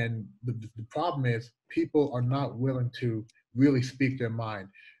 And the problem is people are not willing to really speak their mind.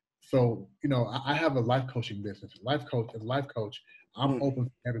 So I have a life coaching business. As a life coach, I'm open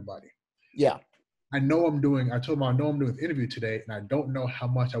to everybody. I told him I know I'm doing this interview today, and I don't know how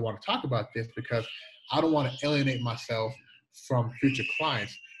much I want to talk about this because I don't want to alienate myself from future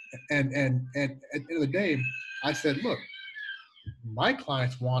clients. And at the end of the day, I said, look, my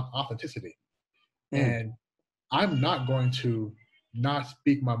clients want authenticity. And I'm not going to not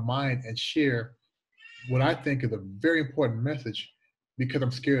speak my mind and share what I think is a very important message because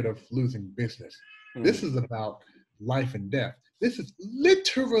I'm scared of losing business. This is about life and death. This is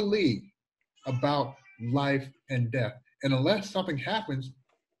literally about life and death. And unless something happens,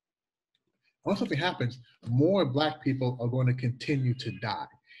 more Black people are going to continue to die.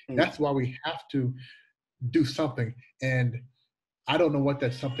 That's why we have to do something. And I don't know what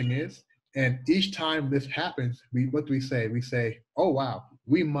that something is. And each time this happens, what do we say? We say, oh, wow,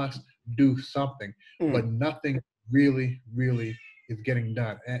 we must do something, but Mm. nothing really, really is getting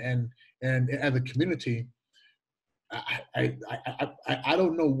done. And as a community, I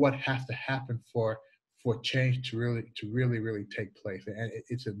don't know what has to happen for change to really take place. And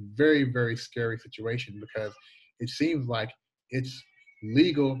it's a very, very scary situation because it seems like it's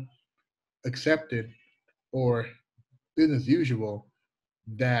legal, accepted, or business usual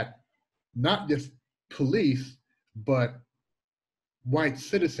that not just police, but white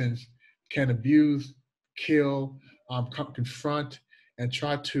citizens can abuse, kill, confront, and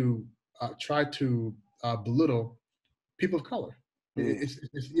try to belittle people of color. Mm.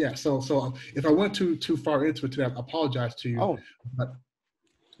 Yeah. So if I went too far into it today, I apologize to you. Oh,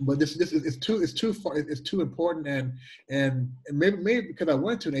 But this is it's too far. It's too important, and maybe because I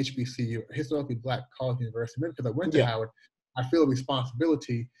went to an HBCU, historically black college university, maybe because I went to yeah. Howard, I feel a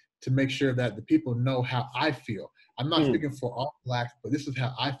responsibility to make sure that the people know how I feel. I'm not Mm. speaking for all blacks, but this is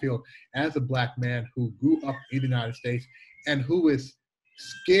how I feel as a black man who grew up in the United States and who is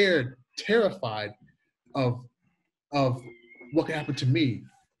scared, terrified of of what can happen to me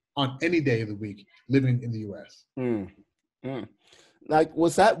on any day of the week living in the U.S. Mm. Mm. Like,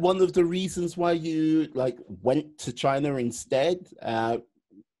 was that one of the reasons why you like went to China instead?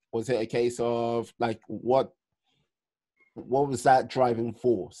 Was it a case of like what was that driving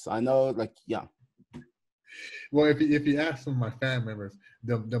force? I know, like, yeah. Well, if you ask some of my family members,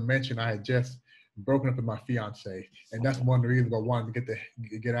 they'll mention I had just broken up with my fiance, and that's one of the reasons I wanted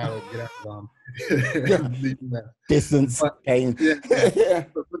to get out of Yeah. the US. Distance But pain. yeah, yeah.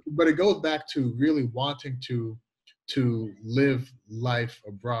 But it goes back to really wanting to live life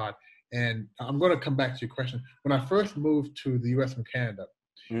abroad. And I'm going to come back to your question. When I first moved to the U.S. from Canada,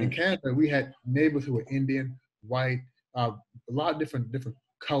 in Mm. Canada we had neighbors who were Indian, white, a lot of different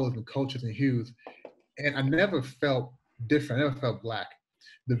colors and cultures and hues, and I never felt different. I never felt black.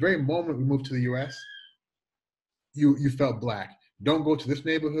 The very moment we moved to the U.S., you felt black. Don't go to this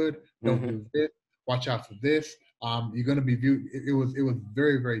neighborhood. Don't Mm-hmm. do this. Watch out for this. You're going to be viewed. It was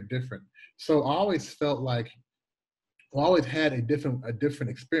very, very different. So I always felt like I always had a different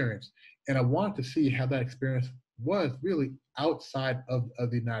experience, and I wanted to see how that experience was really outside of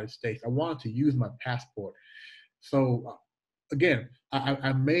the United States. I wanted to use my passport. So again,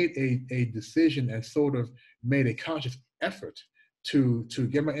 I made a decision and sort of made a conscious effort to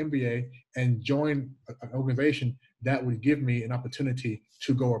get my MBA and join an organization that would give me an opportunity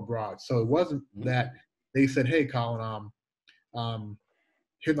to go abroad. So it wasn't that they said, "Hey, Colin,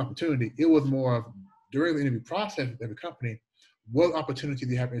 here's an opportunity." It was more of during the interview process of the company, what opportunity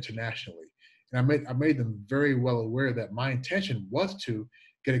do you have internationally? And I made them very well aware that my intention was to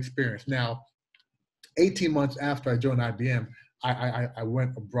get experience. Now, 18 months after I joined IBM, I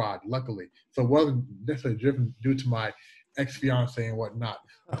went abroad, luckily. So it wasn't necessarily driven due to my ex-fiance and whatnot.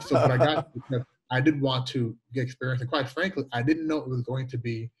 So, but I got, because I did want to get experience. And quite frankly, I didn't know it was going to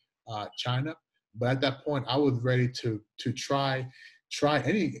be China. But at that point, I was ready to try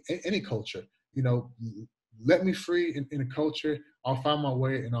any culture. You know, let me free in a culture. I'll find my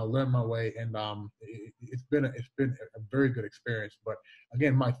way and I'll learn my way. And it's been a very good experience. But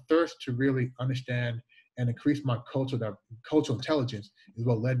again, my thirst to really understand and increase my cultural intelligence is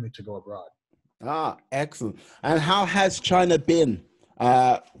what led me to go abroad. Ah, excellent. And how has China been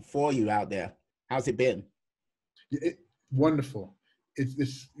for you out there? How's it been? Wonderful.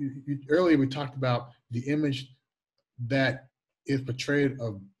 Earlier we talked about the image that is portrayed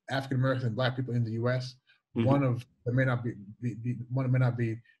of African Americans and Black people in the U.S. Mm-hmm. One of that may not be one that may not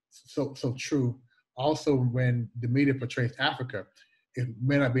be so true. Also, when the media portrays Africa, it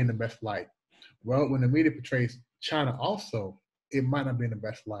may not be in the best light. Well, when the media portrays China, also it might not be in the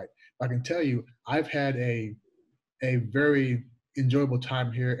best light. But I can tell you, I've had a very enjoyable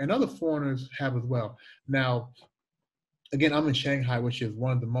time here, and other foreigners have as well. Now, again, I'm in Shanghai, which is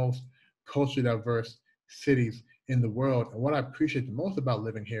one of the most culturally diverse cities in the world. And what I appreciate the most about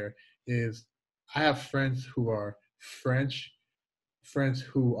living here is I have friends who are French, friends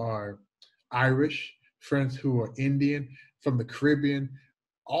who are Irish, friends who are Indian, from the Caribbean,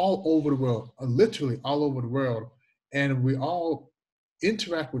 all over the world, literally all over the world. And we all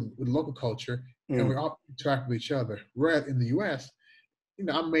interact with local culture, and we all interact with each other. Whereas in the US, you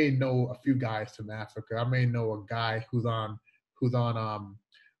know, I may know a few guys from Africa. I may know a guy who's on an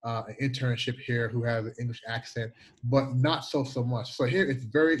internship here who has an English accent, but not so much. So here it's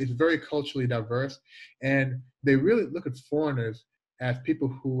very culturally diverse, and they really look at foreigners as people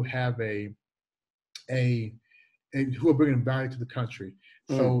who have who are bringing value to the country.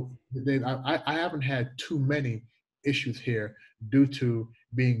 So I haven't had too many issues here due to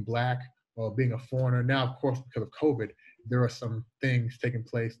being Black or being a foreigner. Now, of course, because of COVID, there are some things taking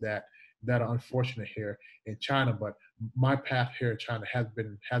place that are unfortunate here in China. But my path here in China has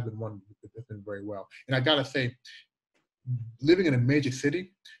been one that's been very well. And I gotta say, living in a major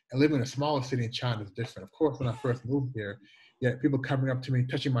city and living in a smaller city in China is different. Of course, when I first moved here, yeah, people coming up to me,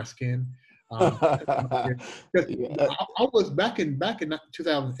 touching my skin. Because Yeah. I was back in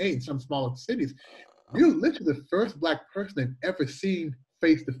 2008 in some smaller cities. You're literally the first Black person they've ever seen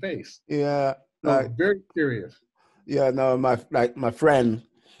face to face. Yeah, So like very serious. yeah, no, my friend,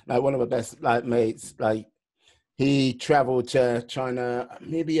 like one of my best like mates, like he traveled to China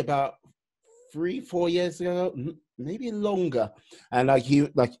maybe about 3, 4 years ago, maybe longer, and he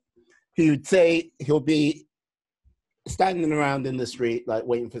would say he'll be standing around in the street like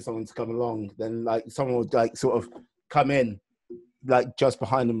waiting for someone to come along, then like someone would like sort of come in like just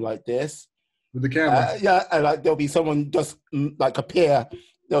behind him like this. With the camera. Yeah, and like there'll be someone just like appear.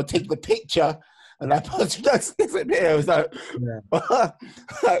 They'll take the picture, and that person just disappear. It was like,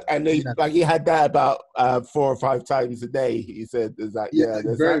 Yeah. and he, Yeah. like he had that about 4 or 5 times a day. He said, "There's that, Yeah, yeah,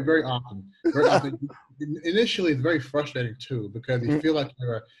 there's very, that." very often. Very often. Initially, it's very frustrating too because you feel like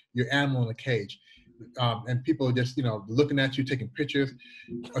you're animal in a cage, and people are just looking at you, taking pictures.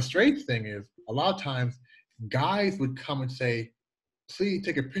 A strange thing is a lot of times guys would come and say, "Please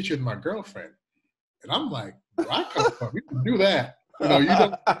take a picture with my girlfriend," and I'm like, "Where I come from, you can do that. You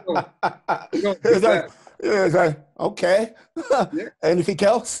don't do It's like, that." it's like, okay. Yeah. Anything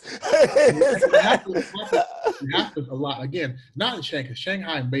else? It happens a lot. Again, not in Shanghai, because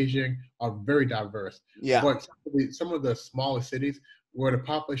Shanghai and Beijing are very diverse. Yeah. But some of the smaller cities where the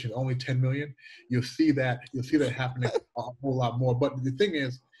population is only 10 million, you'll see that happening a whole lot more. But the thing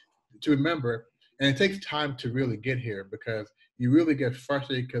is to remember, and it takes time to really get here because you really get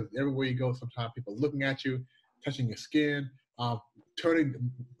frustrated because everywhere you go, sometimes people are looking at you, touching your skin, turning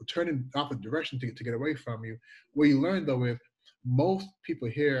off a direction to get away from you. What you learn though is most people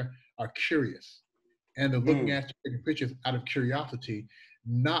here are curious and they're looking at you, taking pictures out of curiosity,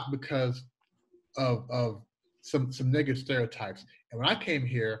 not because of some negative stereotypes. And when I came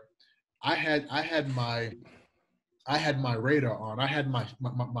here, I had my radar on, I had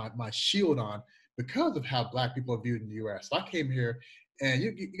my shield on because of how Black people are viewed in the U.S. So I came here, and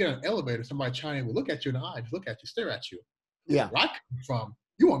you get an elevator, somebody Chinese will look at you in the eye, look at you, stare at you. Yeah. Where I come from,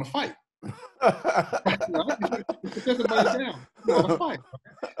 you want to fight. Put somebody down. You want to fight.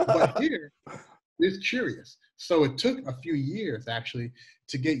 But here, it's curious. So it took a few years actually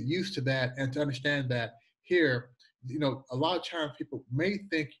to get used to that and to understand that here, a lot of times people may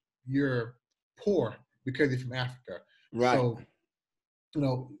think you're poor because you're from Africa. Right. So,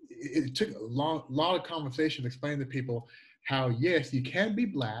 it took a lot of conversation to explain to people how, yes, you can be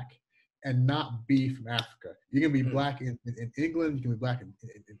Black and not be from Africa. You can be Black in England, you can be Black in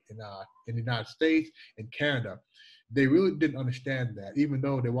the United States, in Canada. They really didn't understand that, even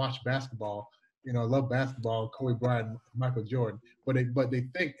though they watch basketball, love basketball, Kobe Bryant, Michael Jordan, but they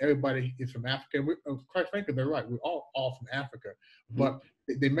think everybody is from Africa. And quite frankly, they're right. We're all from Africa. But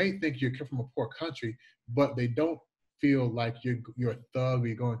they may think you come from a poor country, but they don't feel like you're a thug, or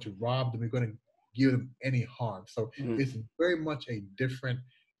you're going to rob them, you're going to give them any harm. So it's very much a different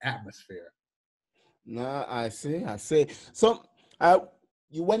atmosphere. No, I see. So,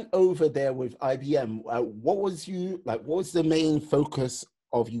 you went over there with IBM. What was the main focus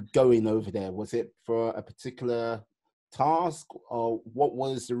of you going over there? Was it for a particular task, or what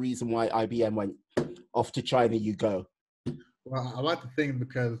was the reason why IBM went off to China? You go. Well, I like to think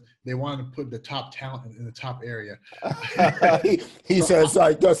because they wanted to put the top talent in the top area. he says,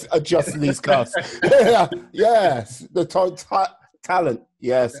 "I just adjust these costs." Yeah, yes, the top talent.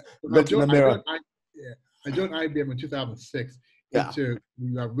 Yes, look in the mirror. I joined IBM in 2006 into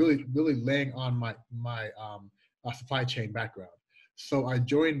really laying on my supply chain background. So I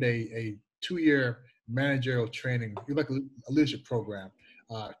joined a 2-year managerial training, like a leadership program.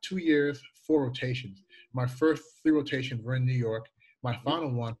 2 years, 4 rotations. My first 3 rotations were in New York. My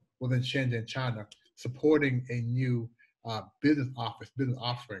final one was in Shenzhen, China, supporting a new business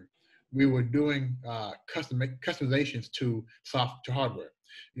offering. We were doing customizations to hardware.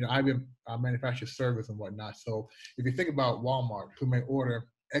 IBM manufactures servers and whatnot. So if you think about Walmart, who may order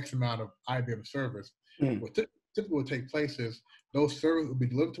X amount of IBM servers, what typically would take place is those servers would be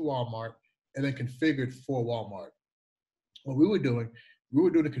delivered to Walmart and then configured for Walmart. What we were doing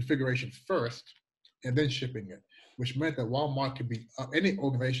the configuration first and then shipping it, which meant that Walmart could be, any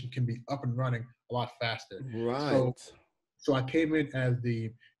organization can be up and running a lot faster. Right. So I came in as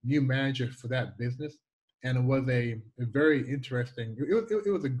the new manager for that business, and it was a very interesting,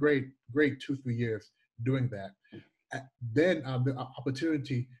 it was a great 2-3 years doing that. then the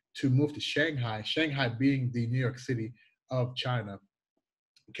opportunity to move to Shanghai, Shanghai being the New York City of China,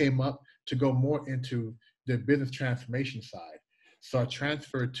 came up to go more into the business transformation side. So I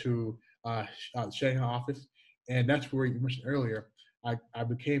transferred to Shanghai office, and that's where you mentioned earlier, I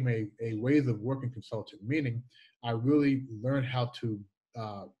became a ways of working consultant, meaning I really learned how to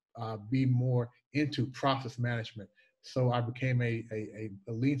be more into process management. So I became a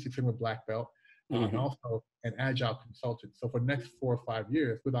Lean Six Sigma black belt, and also an agile consultant. So for the next 4 or 5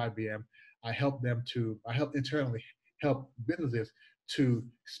 years with IBM, I helped internally help businesses to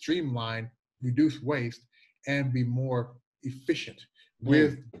streamline, reduce waste, and be more efficient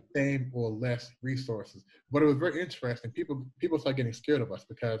with same or less resources. But it was very interesting. People started getting scared of us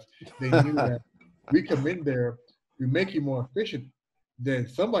because they knew that we come in there, we make you more efficient, then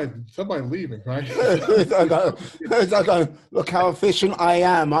somebody leaving, right? Look how efficient I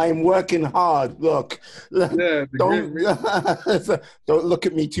am. I am working hard. Look, Yeah, don't don't look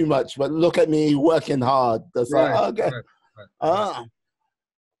at me too much, but look at me working hard. That's right, like, okay. right.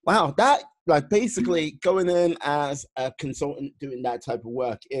 Wow, that like basically going in as a consultant doing that type of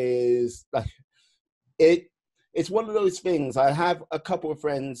work is like it's one of those things. I have a couple of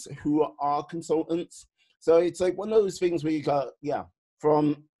friends who are consultants, so it's like one of those things where you go, yeah,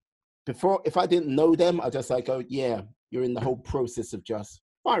 from before, if I didn't know them, I just like go, yeah, you're in the whole process of just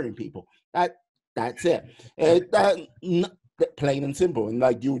firing people. That's it. Plain and simple. And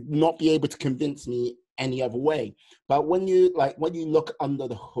like you'll not be able to convince me any other way. But when you look under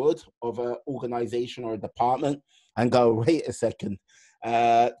the hood of an organization or a department and go, wait a second,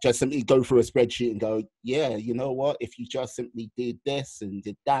 just simply go through a spreadsheet and go, yeah, you know what? If you just simply did this and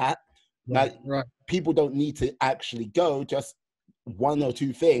did that, Right. People don't need to actually go, just one or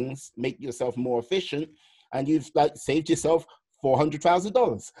two things, make yourself more efficient, and you've like saved yourself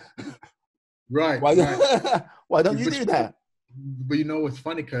 $400,000. Right. Why don't you do that? But you know, it's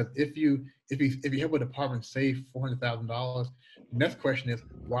funny because if you help a department save $400,000, the next question is,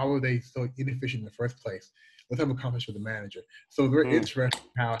 why were they so inefficient in the first place? Let's have a conversation with the manager. So very interesting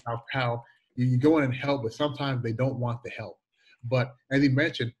how you go in and help, but sometimes they don't want the help. But as you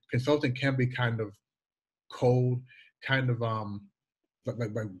mentioned, consulting can be kind of cold, kind of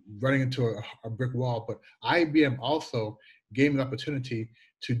like running into a brick wall. But IBM also gave me an opportunity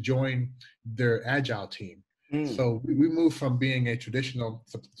to join their agile team. So we moved from being a traditional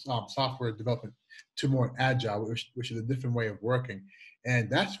software development to more agile, which is a different way of working. And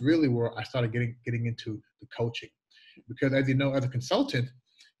that's really where I started getting into the coaching. Because as you know, as a consultant,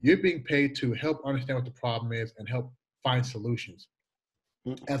 you're being paid to help understand what the problem is and help find solutions.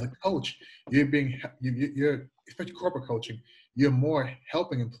 As a coach, you're especially corporate coaching, you're more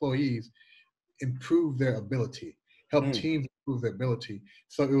helping employees improve their ability, help teams improve their ability.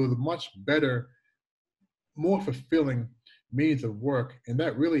 So it was a much better, more fulfilling means of work. And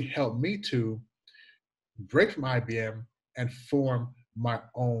that really helped me to break from IBM and form my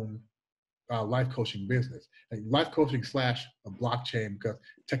own life coaching business. Like life coaching / a blockchain, because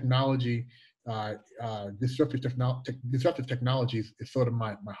technology, disruptive technologies is sort of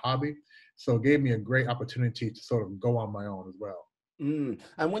my hobby. So it gave me a great opportunity to sort of go on my own as well.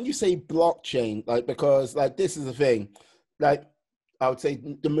 And when you say blockchain, like, because like this is the thing, like I would say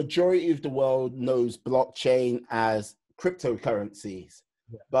the majority of the world knows blockchain as cryptocurrencies,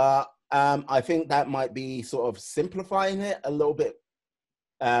 but I think that might be sort of simplifying it a little bit.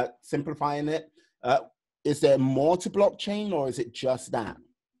 Is there more to blockchain, or is it just that?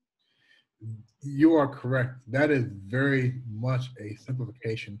 You are correct. That is very much a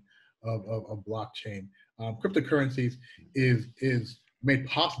simplification of blockchain. Cryptocurrencies is made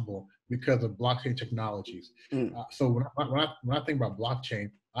possible because of blockchain technologies. So when I think about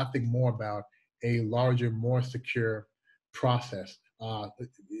blockchain, I think more about a larger, more secure process.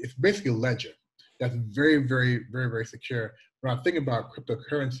 It's basically a ledger that's very, very, very, very secure. When I think about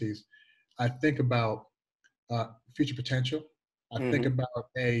cryptocurrencies, I think about future potential. I think about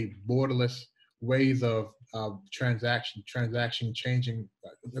a borderless ways of transaction changing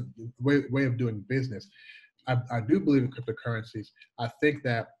way of doing business. I do believe in cryptocurrencies. I think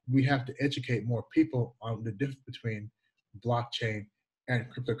that we have to educate more people on the difference between blockchain and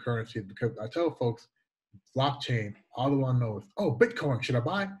cryptocurrency, because I tell folks, blockchain, all they want to know is, oh, Bitcoin, should I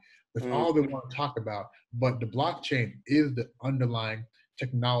buy? That's all they want to talk about. But the blockchain is the underlying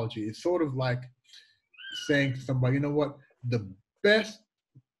technology. It's sort of like saying to somebody, you know what, the best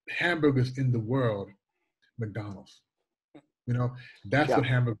hamburgers in the world, McDonald's. You know, that's what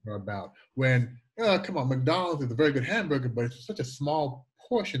hamburgers are about. When, come on, McDonald's is a very good hamburger, but it's such a small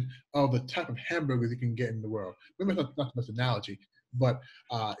portion of the type of hamburgers you can get in the world. Maybe that's not the best analogy, but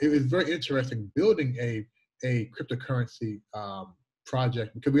it was very interesting building a a cryptocurrency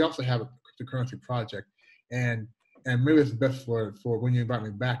project, because we also have a cryptocurrency project, and maybe it's best for when you invite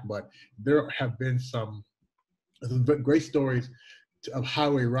me back, but there have been some great stories of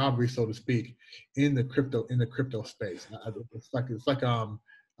highway robbery, so to speak, in the crypto space. It's like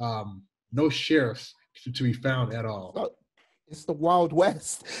no sheriffs to be found at all. Oh, it's the Wild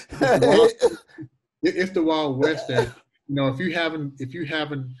West. It's the Wild West, and if you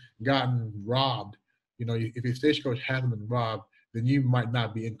haven't gotten robbed, if your stagecoach hasn't been robbed, then you might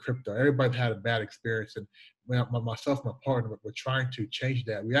not be in crypto. Everybody's had a bad experience, and myself and my partner, we're trying to change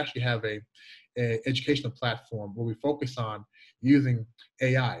that. We actually have a educational platform where we focus on using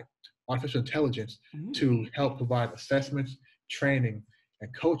AI, artificial intelligence, to help provide assessments, training,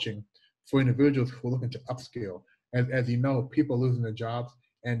 and coaching for individuals who are looking to upskill. As you know, people are losing their jobs,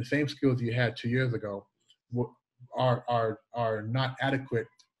 and the same skills you had 2 years ago are not adequate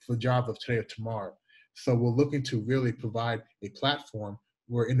for the jobs of today or tomorrow. So we're looking to really provide a platform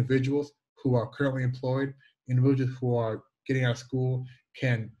where individuals who are currently employed, individuals who are getting out of school,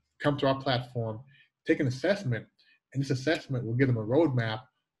 can come to our platform, take an assessment, and this assessment will give them a roadmap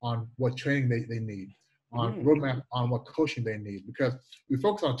on what training they need, on roadmap on what coaching they need, because we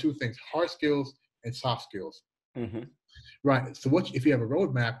focus on two things: hard skills and soft skills. Right. So if you have a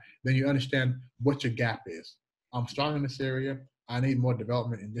roadmap, then you understand what your gap is. I'm strong in this area. I need more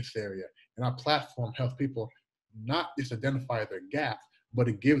development in this area. And our platform helps people not just identify their gaps, but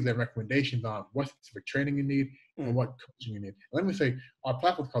it gives them recommendations on what specific training you need and what coaching you need. Let me say, our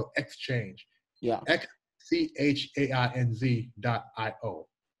platform is called XChainz. Yeah. XChainz.io.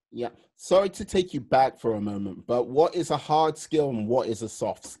 Yeah. Sorry to take you back for a moment, but what is a hard skill and what is a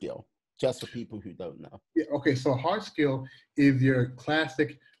soft skill? Just for people who don't know. Yeah, okay, so hard skill is your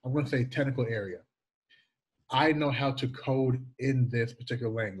classic, I'm going to say, technical area. I know how to code in this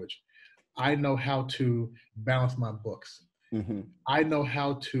particular language. I know how to balance my books. I know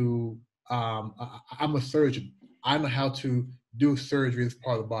how to, I'm a surgeon. I know how to do surgery as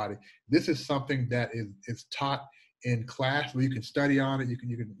part of the body. This is something that is taught in class where you can study on it. You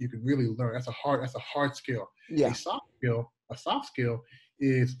can really learn. That's a hard skill. Yeah. A soft skill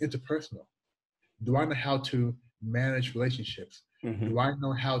is interpersonal. Do I know how to manage relationships? Do I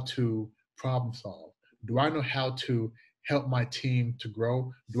know how to problem solve? Do I know how to help my team to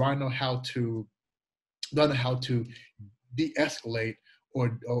grow? Do I know how to de-escalate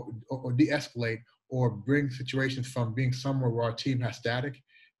or de-escalate or bring situations from being somewhere where our team has static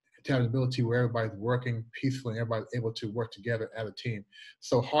to have the ability where everybody's working peacefully and everybody's able to work together as a team.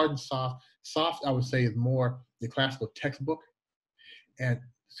 So hard and soft. Soft, I would say, is more the classical textbook, and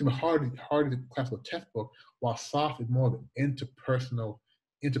it's hard the classical textbook, while soft is more of the interpersonal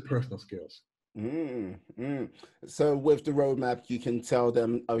skills. So with the roadmap, you can tell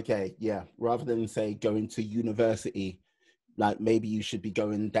them, okay, yeah, rather than say going to university, like maybe you should be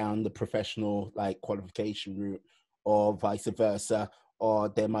going down the professional qualification route, or vice versa, or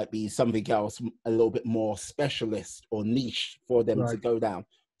there might be something else a little bit more specialist or niche for them to go down,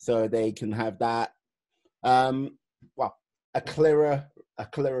 so they can have that a clearer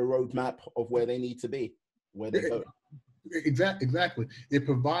roadmap of where they need to be, where they go. Exactly. It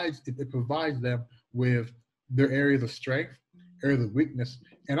provides them with their areas of strength, areas of weakness,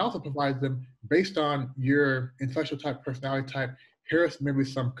 and also provides them, based on your intellectual type, personality type, here's maybe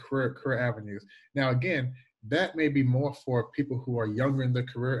some career avenues. Now, again, that may be more for people who are younger in their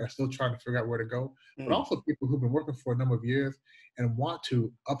career and still trying to figure out where to go, but also people who've been working for a number of years and want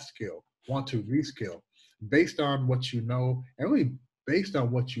to upskill, want to reskill, based on what you know, and really based on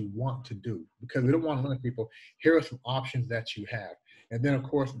what you want to do, because we don't want to limit people. Here are some options that you have. And then, of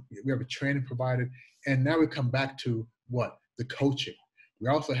course, we have a training provided. And now we come back to what? The coaching. We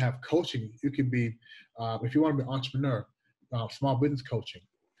also have coaching. You could be, if you want to be an entrepreneur, small business coaching.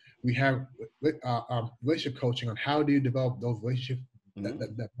 We have relationship coaching on how do you develop those relationships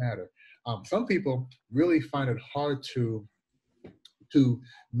that matter. Some people really find it hard to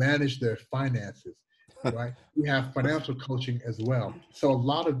manage their finances. Right? We have financial coaching as well. So a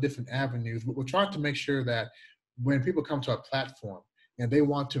lot of different avenues, but we're trying to make sure that when people come to our platform and they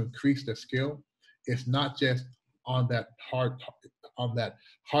want to increase their skill, it's not just on that hard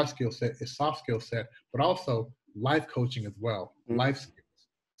skill set, it's soft skill set, but also life coaching as well, life skills.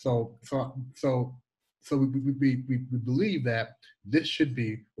 So we believe that this should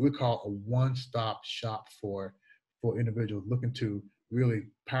be what we call a one-stop shop for individuals looking to really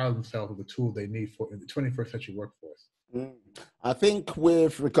power themselves with the tools they need for in the 21st century workforce. I think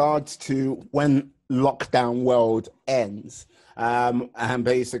with regards to when lockdown world ends, and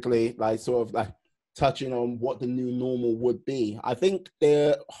basically touching on what the new normal would be, I think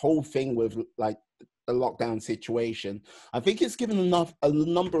the whole thing with the lockdown situation, I think it's given a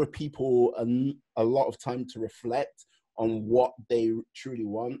number of people a lot of time to reflect on what they truly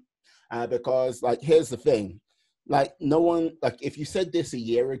want. Because, like, here's the thing, like, no one, like, if you said this a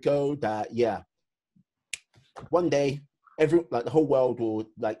year ago, that, yeah, one day, the whole world will,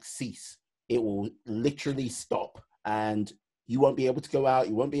 like, cease. It will literally stop, and you won't be able to go out.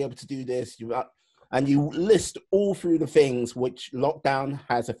 You won't be able to do this. And you list all through the things which lockdown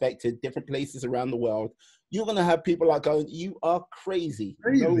has affected different places around the world. You're going to have people like going, you are crazy.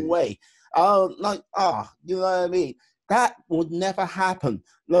 No way. You know what I mean? That would never happen.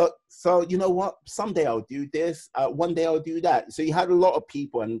 Look, so you know what? Someday I'll do this. One day I'll do that. So you had a lot of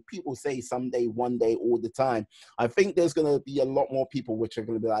people, and people say someday, one day, all the time. I think there's going to be a lot more people which are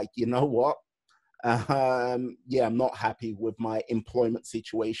going to be like, you know what? Yeah, I'm not happy with my employment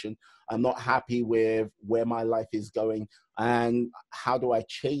situation. I'm not happy with where my life is going, and how do I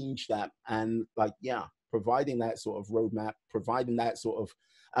change that? And, like, yeah, providing that sort of roadmap, providing that sort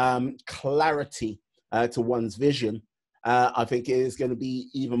of clarity to one's vision, I think it is going to be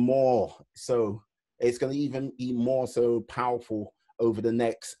even more so. It's going to even be more so powerful over the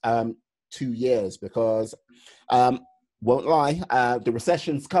next 2 years, because won't lie, the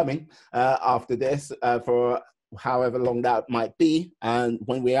recession's coming after this for however long that might be. And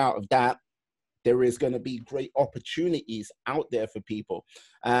when we're out of that, there is going to be great opportunities out there for people.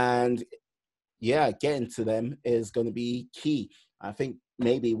 And yeah, getting to them is going to be key. I think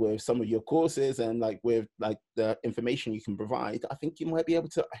maybe with some of your courses and, like, with, like, the information you can provide, I think you might be able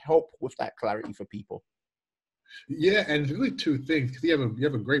to help with that clarity for people. Yeah, and it's really two things, because you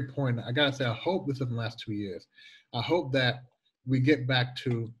have a great point. I gotta say, I hope this doesn't last 2 years. I hope that we get back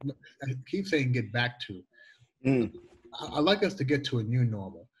to, I keep saying get back to. I like us to get to a new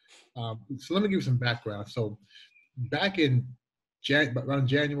normal. So let me give you some background. So back in around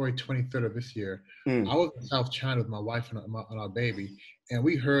January 23rd of this year, I was in South China with my wife and our baby, and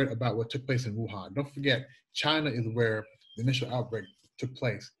we heard about what took place in Wuhan. Don't forget, China is where the initial outbreak took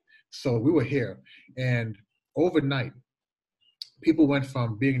place. So we were here, and overnight, people went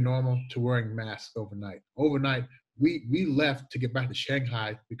from being normal to wearing masks overnight. Overnight, we left to get back to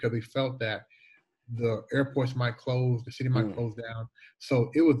Shanghai because we felt that the airports might close, the city might close down. So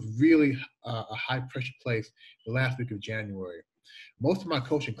it was really a high pressure place the last week of January. Most of my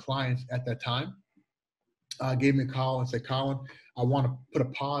coaching clients at that time gave me a call and said, Colin, I want to put a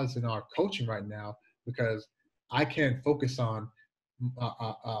pause in our coaching right now because I can't focus on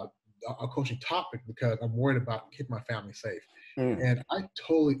a coaching topic because I'm worried about keeping my family safe. And I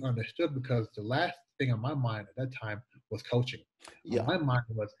totally understood, because the last thing on my mind at that time was coaching. On my mind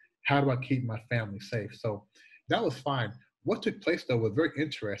was, how do I keep my family safe? So that was fine. What took place, though, was very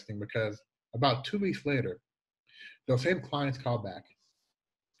interesting, because about 2 weeks later, those same clients called back.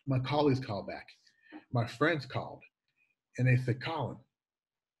 My colleagues called back. My friends called, and they said, Colin,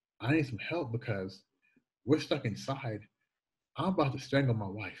 I need some help because we're stuck inside. I'm about to strangle my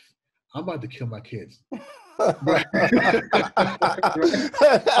wife. I'm about to kill my kids. Right?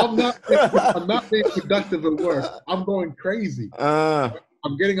 I'm not being productive at work. I'm going crazy.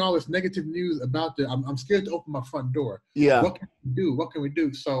 I'm getting all this negative news about I'm scared to open my front door. Yeah. What can we do? What can we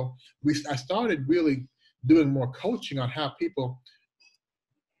do? So I started really doing more coaching on how people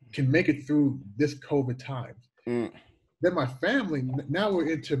can make it through this COVID time. Then my family, now we're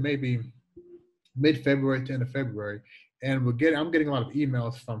into maybe mid-February to end of February, and I'm getting a lot of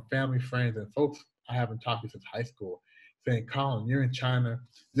emails from family, friends, and folks I haven't talked to since high school saying, Colin, you're in China.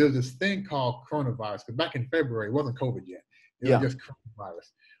 There's this thing called coronavirus, because back in February, it wasn't COVID yet. It was just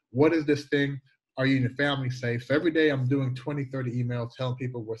coronavirus. What is this thing? Are you and your family safe? So every day I'm doing 20, 30 emails telling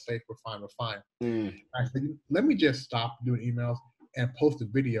people we're safe, we're fine, we're fine. I said, let me just stop doing emails and post a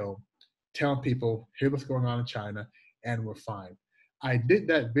video telling people, here's what's going on in China, and we're fine. I did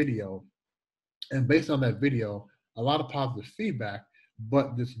that video, and based on that video, a lot of positive feedback,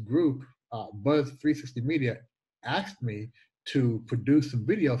 but this group, Buzz 360 Media, asked me to produce some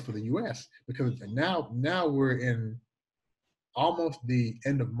videos for the US, because now we're in almost the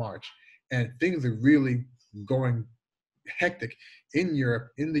end of March, and things are really going hectic in Europe,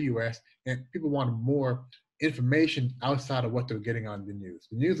 in the US, and people want more information outside of what they're getting on the news.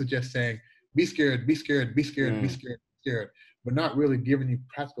 The news is just saying, be scared, be scared, be scared, be scared, be scared, but not really giving you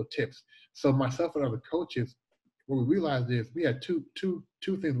practical tips. So myself and other coaches, what we realized is we had two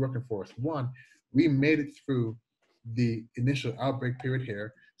things working for us. One, we made it through the initial outbreak period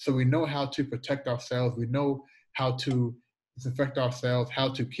here, so we know how to protect ourselves. We know how to disinfect ourselves, how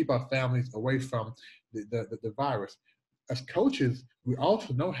to keep our families away from the virus. As coaches, we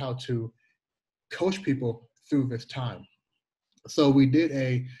also know how to coach people through this time. So we did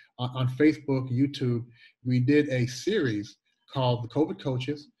a on Facebook, YouTube, we did a series called the COVID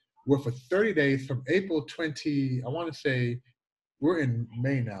Coaches, where for 30 days from April 20, I want to say we're in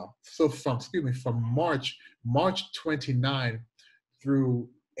May now. So from March 29 through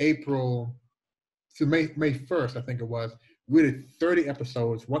April, through May 1st, I think it was, we did 30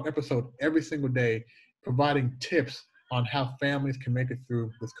 episodes, one episode every single day, providing tips on how families can make it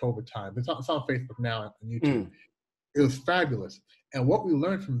through this COVID time. It's on Facebook now and YouTube. It was fabulous. And what we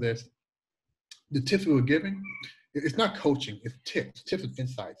learned from this, the tips we were giving, it's not coaching, it's tips and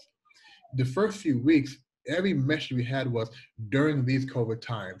insights. The first few weeks, every message we had was during these COVID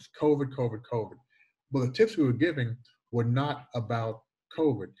times, COVID. But the tips we were giving were not about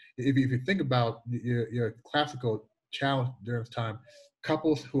COVID. If you think about your classical challenge during this time,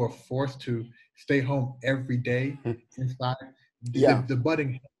 couples who are forced to stay home every day inside,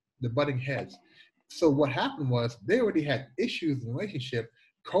 the butting heads. So what happened was they already had issues in the relationship.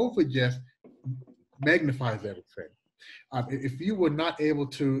 COVID just magnifies everything. If you were not able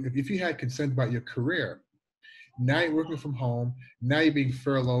to, if you had concerns about your career, now you're working from home, now you're being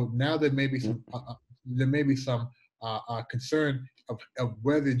furloughed, now there may be some concern of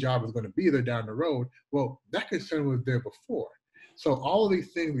whether the job is going to be there down the road. Well, that concern was there before. So all of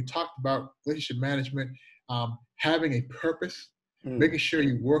these things we talked about, relationship management, having a purpose, making sure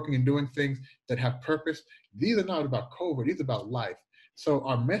you're working and doing things that have purpose. These are not about COVID, these are about life. So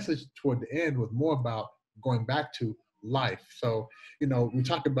our message toward the end was more about going back to life. So, we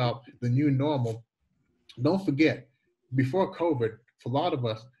talk about the new normal. Don't forget, before COVID, for a lot of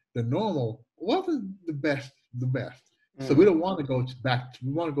us, the normal wasn't the best. So we don't want to go back.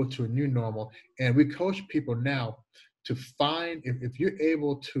 We want to go to a new normal. And we coach people now to find, if you're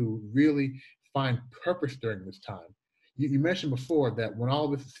able to really find purpose during this time. You mentioned before that when all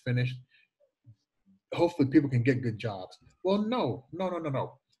this is finished, hopefully people can get good jobs. Well, no.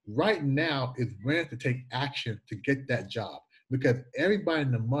 Right now is when to take action to get that job, because everybody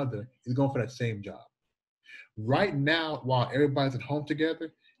and the mother is going for that same job. Right now, while everybody's at home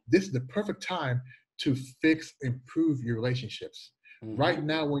together, this is the perfect time to improve your relationships. Right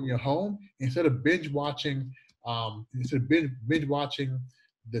now, when you're home, instead of binge watching the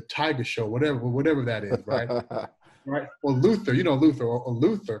Tiger Show, whatever that is, right? Right? Or Luther, or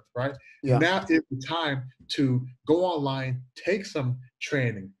Luther, right? Yeah. Now is the time to go online, take some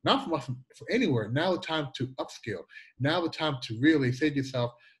training, not from anywhere. Now the time to upskill. Now the time to really say to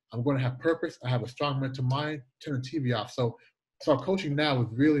yourself, I'm going to have purpose. I have a strong mental mind. Turn the TV off. So our coaching now is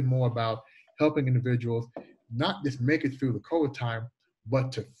really more about helping individuals not just make it through the COVID time,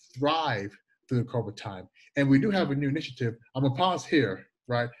 but to thrive through the COVID time. And we do have a new initiative. I'm going to pause here,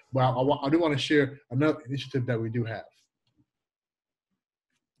 right? But I do want to share another initiative that we do have.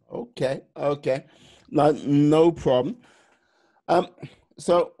 Okay. No problem.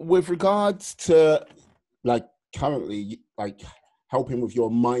 So with regards to currently helping with your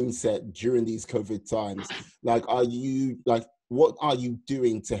mindset during these COVID times, what are you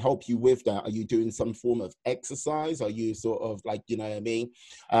doing to help you with that? Are you doing some form of exercise? Are you sort of are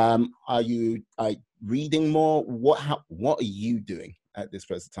you reading more? What are you doing at this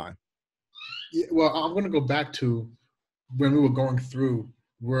present time? Yeah, well, I'm going to go back to when we were going through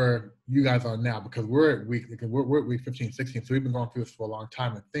where you guys are now, because we're at week 15, 16. So we've been going through this for a long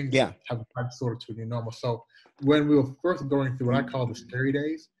time, and things have gotten sort of to a new normal. So when we were first going through what I call the scary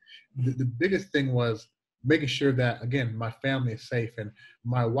days, the biggest thing was making sure that, again, my family is safe. And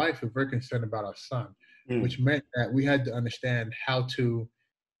my wife was very concerned about our son, which meant that we had to understand how to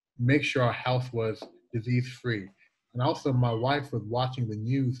make sure our house was disease-free. And also my wife was watching the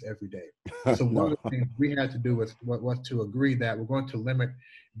news every day. So one of the things we had to do was to agree that we're going to limit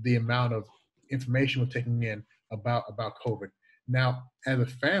the amount of information we're taking in about COVID. Now, as a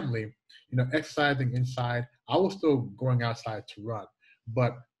family, exercising inside, I was still going outside to run,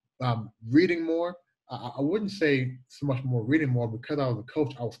 but reading more, I wouldn't say so much more reading more, because I was a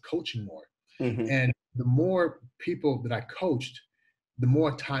coach, I was coaching more. And the more people that I coached, the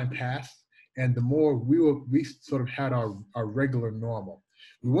more time passed, and the more we sort of had our regular normal.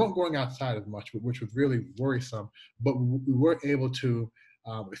 We weren't going outside as much, which was really worrisome, but we were able to,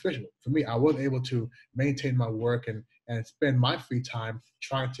 especially for me, I was able to maintain my work and spend my free time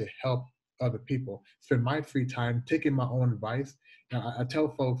trying to help other people, spend my free time taking my own advice. I tell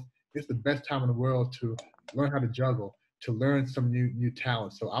folks, it's the best time in the world to learn how to juggle, to learn some new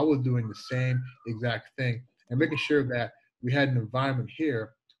talents. So I was doing the same exact thing, and making sure that we had an environment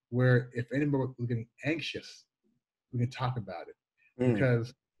here where if anybody was getting anxious, we can talk about it.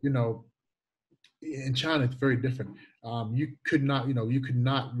 Because, in China, it's very different. You could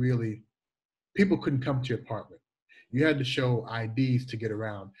not really, people couldn't come to your apartment. you had to show IDs to get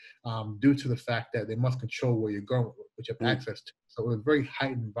around, due to the fact that they must control where you're going, which you have Mm, access to. So it was a very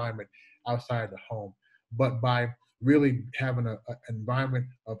heightened environment outside the home. But by really having an environment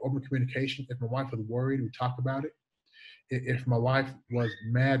of open communication, if my wife was worried, we talked about it. If my wife was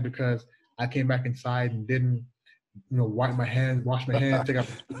mad because I came back inside and didn't, wipe my hands, wash my hands, take my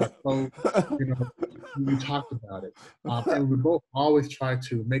clothes, you know, we talked about it. And we both always try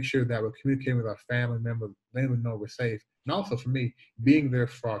to make sure that we're communicating with our family members, letting them know we're safe. And also for me, being there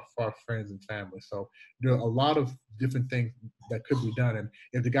for our friends and family. So there are a lot of different things that could be done. And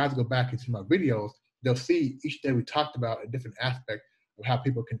if the guys go back into my videos, they'll see each day we talked about a different aspect of how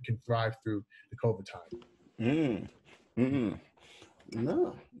people can thrive through the COVID time. mm, mm.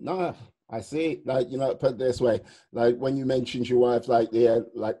 No, no, I see. Like, put it this way, like when you mentioned your wife, like, yeah,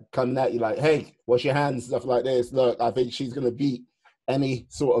 like coming at you, like, hey, wash your hands, stuff like this. Look, I think she's gonna beat any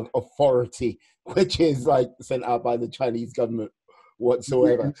sort of authority, which is like sent out by the Chinese government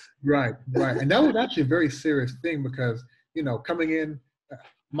whatsoever. Right, right. And that was actually a very serious thing because, coming in,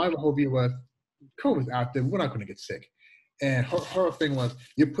 my whole view was COVID's out there. We're not going to get sick. And her thing was,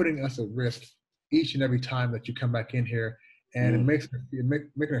 you're putting us at risk each and every time that you come back in here. And it Mm,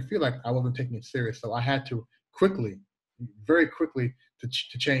 making her feel like I wasn't taking it serious. So I had to quickly, very quickly,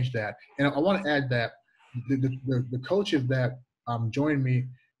 to change that. And I want to add that the coaches that joined me,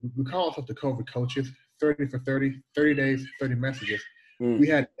 we call ourselves the COVID coaches, 30 for 30, 30 days, 30 messages. mm, We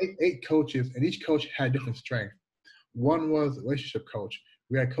had eight coaches, and each coach had different strength. One was a relationship coach.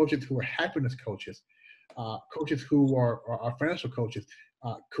 We had coaches who were happiness coaches, coaches who are financial coaches,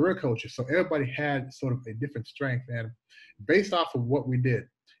 career coaches. So everybody had sort of a different strength. And based off of what we did,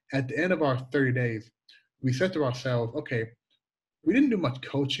 at the end of our 30 days, we said to ourselves, okay, we didn't do much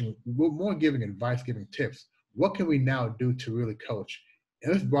coaching. We were more giving advice, giving tips. What can we now do to really coach?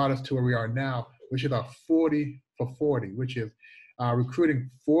 And this brought us to where we are now, which is our 40 for 40, which is recruiting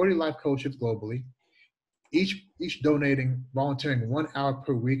 40 life coaches globally, each donating, volunteering 1 hour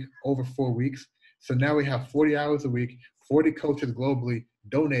per week over 4 weeks. So now we have 40 hours a week, 40 coaches globally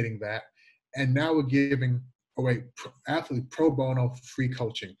donating that. And now we're giving away absolutely pro bono free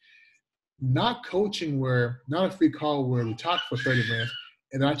coaching. Not coaching not a free call where we talk for 30 minutes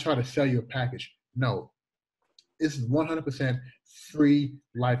and then I try to sell you a package. No, this is 100% free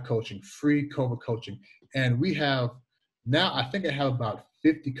life coaching, free COVID coaching. And we have now, I think I have about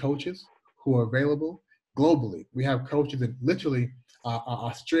 50 coaches who are available globally. We have coaches in literally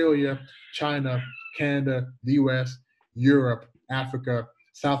Australia, China, Canada, the US, Europe, Africa,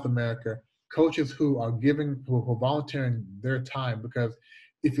 South America, coaches who are volunteering their time. Because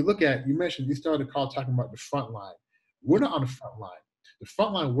if you look at, you started the call talking about the front line. We're not on the front line. The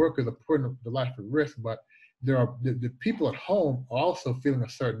frontline workers are putting the life at risk, but there are the people at home are also feeling a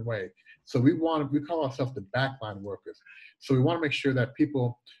certain way. So we call ourselves the backline workers. So we want to make sure that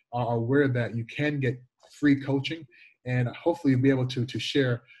people are aware that you can get free coaching, and hopefully you'll be able to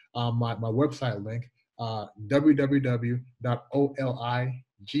share my website link,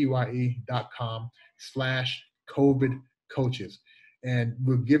 www.oligye.com/COVID coaches, and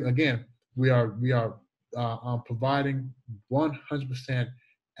we'll give again. We are providing 100%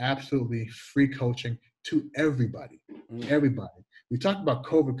 absolutely free coaching to everybody. mm. Everybody. We talked about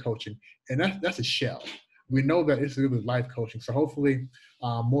COVID coaching, and that's a shell. We know that it's really life coaching. So hopefully,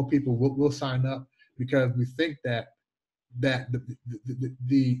 more people will sign up because we think that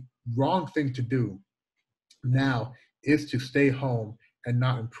the wrong thing to do now is to stay home and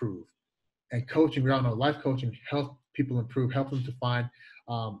not improve. And coaching, we all know life coaching helps people improve, help them to find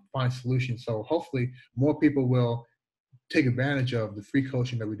solutions. So hopefully, more people will take advantage of the free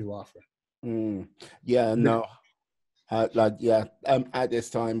coaching that we do offer. Mm. Yeah, no. At this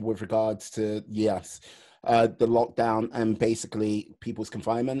time, with regards to, yes, the lockdown and basically people's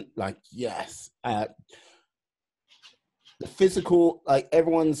confinement, the physical, like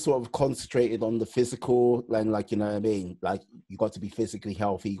everyone's sort of concentrated on the physical, and like, you know what I mean, like you got to be physically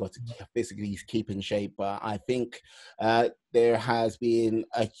healthy, you got to physically keep in shape. But I think there has been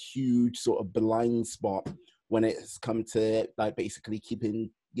a huge sort of blind spot when it's come to like basically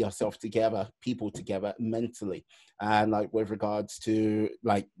keeping yourself together, people together mentally, and like with regards to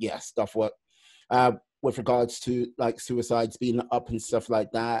like with regards to like suicides being up and stuff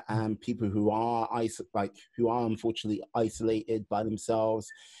like that, and people who are unfortunately isolated by themselves.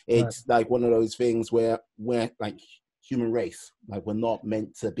 It's like one of those things where we're like human race, like we're not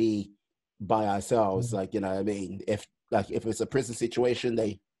meant to be by ourselves. Like, you know what I mean? If it's a prison situation,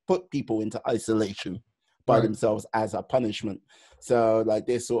 they put people into isolation by themselves as a punishment. So like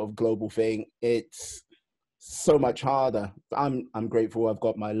this sort of global thing, it's so much harder. I'm grateful I've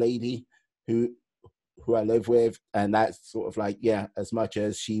got my lady who I live with, and that's sort of like, yeah, as much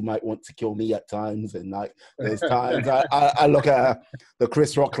as she might want to kill me at times, and like there's times I look at her, the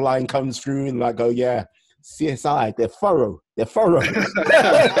Chris Rock line comes through, and I go, yeah, CSI, they're thorough. So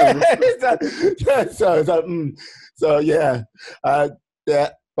it's like, so yeah,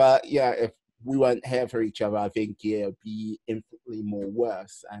 but yeah, if we weren't here for each other, I think it'd be infinitely more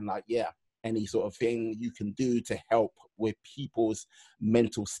worse. And like, yeah, any sort of thing you can do to help with people's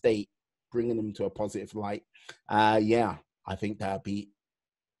mental state, bringing them to a positive light, yeah, I think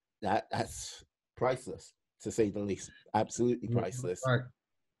that's priceless, to say the least. Absolutely priceless. Right.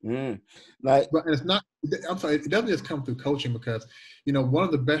 Like, but it's not, I'm sorry, it doesn't just come through coaching, because, you know, one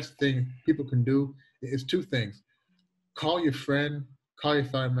of the best things people can do is two things. Call your friend, call your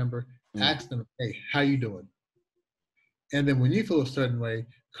family member, ask them, hey, how you doing? And then when you feel a certain way,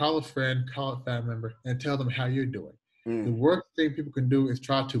 call a friend, call a family member, and tell them how you're doing. The worst thing people can do is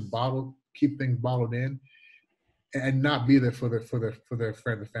try to keep things bottled in, and not be there for their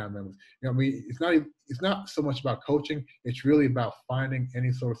friends and family members. You know, I mean, it's not so much about coaching. It's really about finding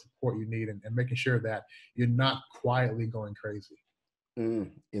any sort of support you need, and making sure that you're not quietly going crazy.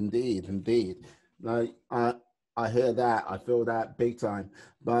 Indeed. Like, I hear that. I feel that big time.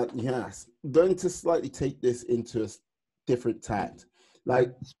 But yes, going to slightly take this into a different tact.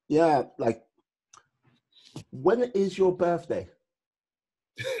 Like, yeah, like, when is your birthday?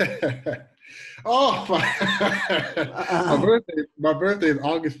 Oh, my birthday is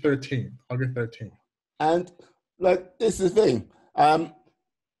August 13th. And like, this is the thing.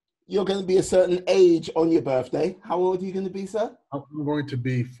 You're going to be a certain age on your birthday. How old are you going to be, sir? I'm going to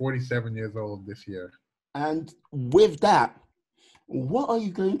be 47 years old this year. And with that, what are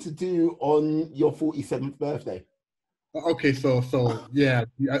you going to do on your 47th birthday? Okay, so yeah,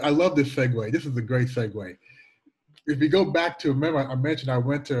 I love this segue. This is a great segue. If you go back to, remember I mentioned I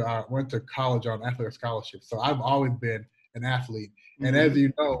went to college on athletic scholarship, so I've always been an athlete. And as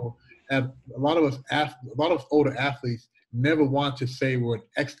you know, a lot of older athletes never want to say we're an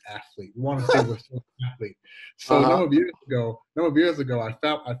ex-athlete. We want to say we're still an athlete. So a number of years ago, I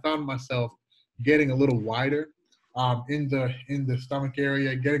found myself getting a little wider in the stomach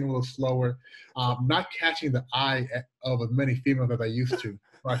area, getting a little slower, not catching the eye of as many females as I used to.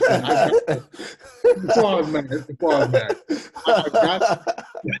 Before I was married,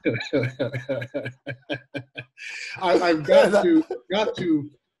 I've got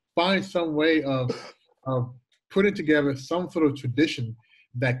to find some way of putting together some sort of tradition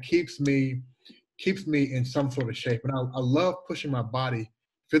that keeps me in some sort of shape. And I love pushing my body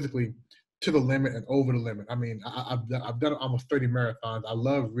physically to the limit and over the limit. I mean, I've done almost 30 marathons. I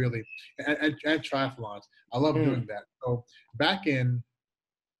love really, and triathlons. I love doing that. So back in,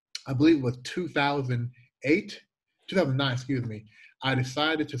 I believe it was 2009, excuse me, I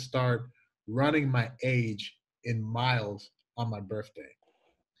decided to start running my age in miles on my birthday.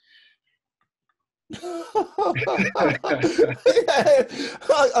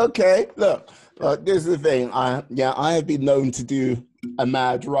 Okay, look, this is the thing. I have been known to do a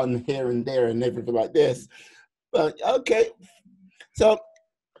mad run here and there and everything like this. But okay, so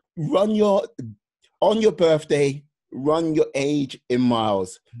on your birthday, run your age in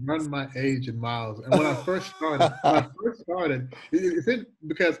miles. Run my age in miles. And when I first started, it's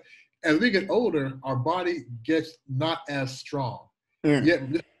because as we get older, our body gets not as strong. Yet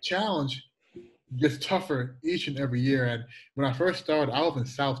this challenge gets tougher each and every year. And when I first started, I was in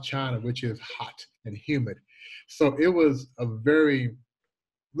South China, which is hot and humid. So it was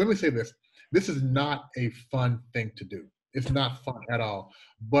let me say this is not a fun thing to do. It's not fun at all.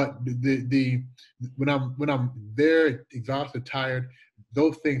 But when I'm there, exhausted, tired,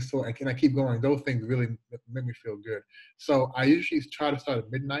 those things, and I keep going, those things really make me feel good. So I usually try to start at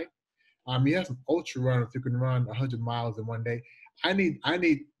midnight. You have some ultra runners who can run 100 miles in one day. I need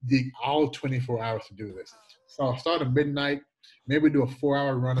all 24 hours to do this. So I'll start at midnight, maybe do a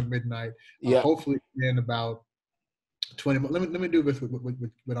 4-hour run at midnight. Hopefully in about 20. Let me do this with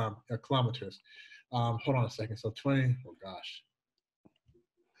kilometers. Hold on a second. So 20. Oh gosh.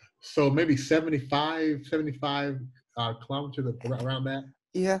 So maybe 75 kilometers around that.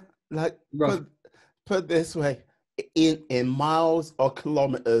 Yeah, like put this way, in miles or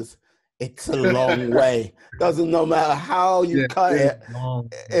kilometers, it's a long way. No matter how you cut it,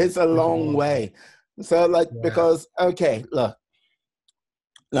 it's a long way. So because, okay, look,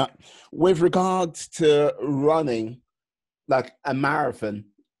 now with regards to running, like a marathon,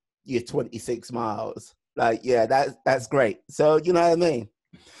 you're 26 miles. Like, yeah, that's great. So, you know what I mean?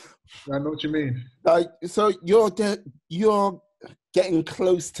 I know what you mean. Like, so you're getting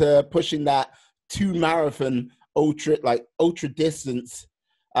close to pushing that 2 marathon ultra distance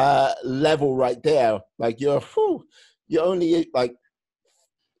level right there. Like you're only like,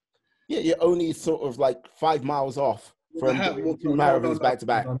 yeah, you're only sort of like 5 miles off I from have doing two no, no, marathons no, back to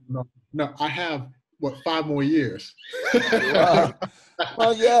back. no, no, no. I have what 5 more years. Well,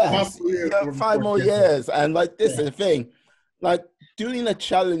 well, Five yes, more years yeah, five before I more get there. years, and like this Yeah, is the thing, like doing a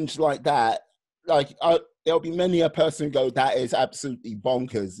challenge like that, like there'll be many a person go, that is absolutely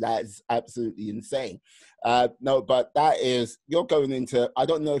bonkers, that is absolutely insane. No, but that is, you're going into. I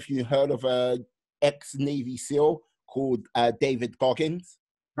don't know if you heard of a ex-Navy SEAL called David Goggins.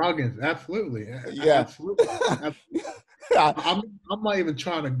 Goggins, absolutely, Yeah. absolutely. I'm not even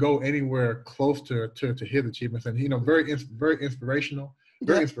trying to go anywhere close to his achievements, and very inspirational,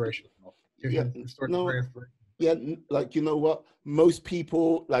 very Yeah, inspirational. yeah, His story is no, very inspirational. yeah, like, you know what? Most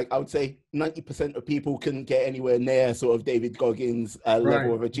people, like I would say 90% of people couldn't get anywhere near sort of David Goggins' level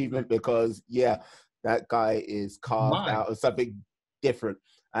Right, of achievement, because, yeah, that guy is carved mind. out of something different.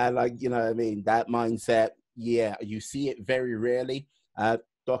 And, like, you know what I mean? That mindset, yeah, you see it very rarely.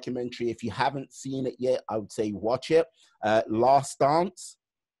 Documentary, if you haven't seen it yet, I would say watch it. Last Dance,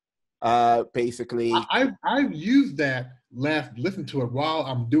 basically. I've used that listen to it while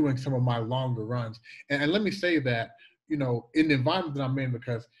I'm doing some of my longer runs, and let me say that in the environment that I'm in,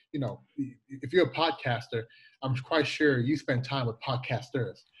 because if you're a podcaster, I'm quite sure you spend time with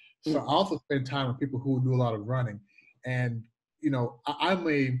podcasters. So I Mm, also spend time with people who do a lot of running, and I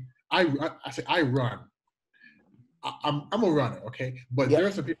say I run. I'm a runner, okay, but yeah, there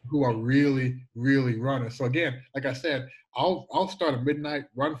are some people who are really, really runners. So again, like I said, I'll start at midnight,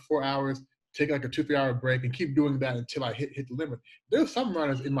 run 4 hours, take like a 2 3 hour break, and keep doing that until I hit the limit. There are some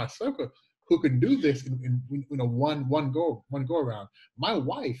runners in my circle who can do this in one go around. My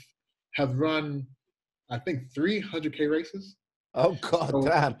wife has run, I think, 300K races. oh god So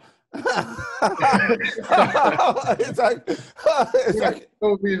damn. It's like, it's yeah, like,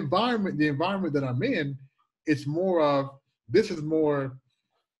 so the environment that I'm in, it's more of this is more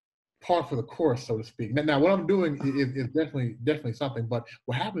par for the course, so to speak. Now what I'm doing is definitely something. But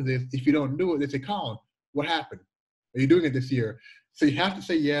what happens is, if you don't do it, they say, Colin, what happened? Are you doing it this year? So you have to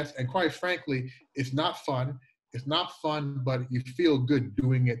say yes. And quite frankly, it's not fun. It's not fun, but you feel good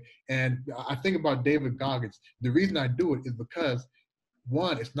doing it. And I think about David Goggins. The reason I do it is because,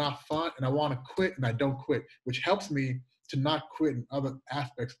 one, it's not fun, and I want to quit, and I don't quit, which helps me to not quit in other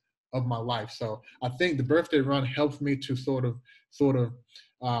aspects of my life. So I think the birthday run helps me to sort of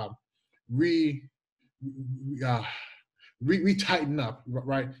uh, re uh, re tighten up,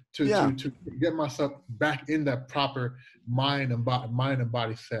 right? To yeah. to to get myself back in that proper mind and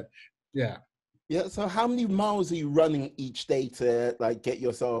body set. Yeah, Yeah. So how many miles are you running each day to like get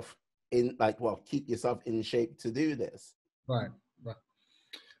yourself in, like, well, keep yourself in shape to do this? right, right.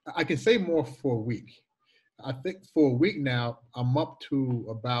 I can say more for a week. I think for a week now, I'm up to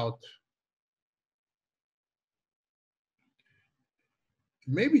about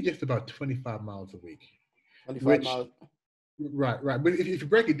maybe just about 25 miles a week, 25 which miles. right. But if you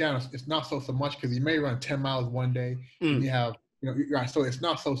break it down, it's not so much, because you may run 10 miles one day, and Mm, you have, right. So it's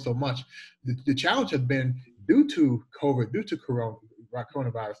not so much. The challenge has been, due to COVID, due to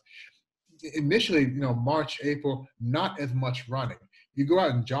coronavirus. Initially, March, April, not as much running. You go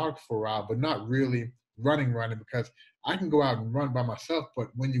out and jog for a while, but not really running, because I can go out and run by myself, but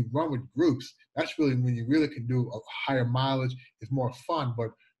when you run with groups, that's really when you really can do a higher mileage. It's more fun,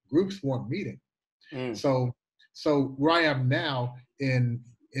 but groups want meeting. mm. So, where I am now in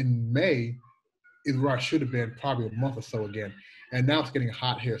May is where I should have been probably a month or so again, and now it's getting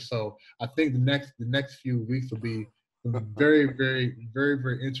hot here. So I think the next few weeks will be very, very, very,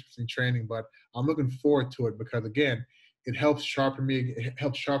 very interesting training. But I'm looking forward to it, because again, it helps sharpen me. It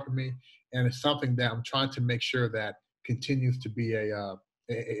helps sharpen me, and it's something that I'm trying to make sure that continues to be a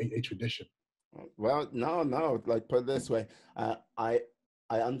tradition. Well, no, no. Like, put it this way, uh, I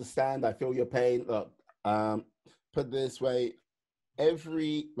I understand. I feel your pain. Look, um, put it this way,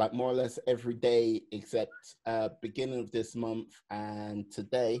 every, like, more or less every day except beginning of this month and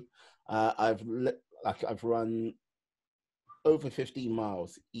today, like I've run over 15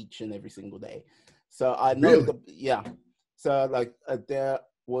 miles each and every single day. So I know Really? the, yeah. So like there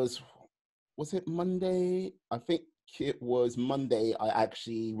was it Monday? I think it was Monday. I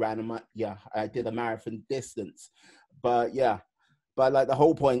actually ran yeah, I did a marathon distance. But yeah, but like the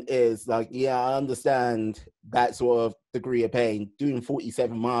whole point is, like, yeah, I understand that sort of degree of pain. Doing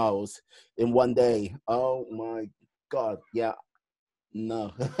 47 miles in one day. Oh my God. Yeah,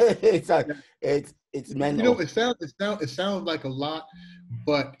 no. It's like, it's mental. It sounds like a lot,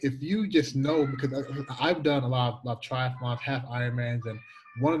 but if you just know, because I've done a lot of triathlons, half Ironmans, and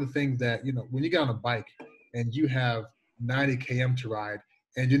one of the things that when you get on a bike and you have 90 km to ride,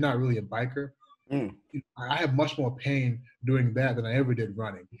 and you're not really a biker, Mm. I have much more pain doing that than I ever did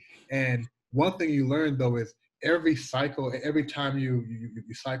running. And one thing you learn though is every cycle, every time you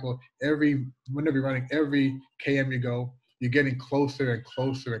cycle, whenever you're running, every km you go, you're getting closer and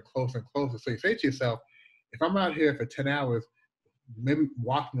closer and closer and closer. So you say to yourself, if I'm out here for 10 hours, maybe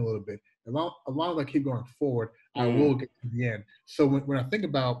walking a little bit, as long as I keep going forward, I will get to the end. So when I think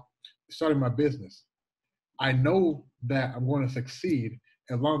about starting my business, I know that I'm going to succeed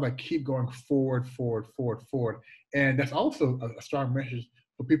as long as I keep going forward. And that's also a strong message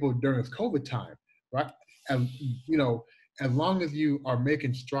for people during this COVID time, right? And, as long as you are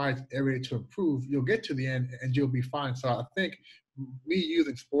making strides every day to improve, you'll get to the end and you'll be fine. So I think me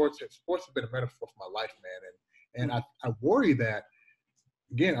using sports has been a metaphor for my life, man. And I worry that,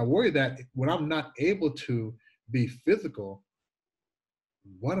 when I'm not able to be physical,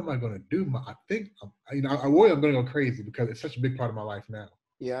 what am I going to do? I worry I'm going to go crazy because it's such a big part of my life now.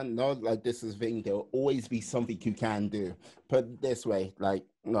 Yeah, no, like this is the thing. There'll always be something you can do. Put it this way, like,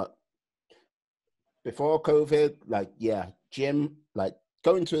 look, before COVID, like, yeah, gym, like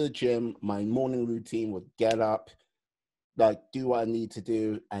going to the gym, my morning routine would get up, like do what I need to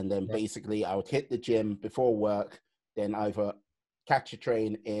do. And then basically I would hit the gym before work, then either catch a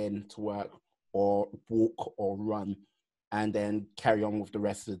train in to work or walk or run, and then carry on with the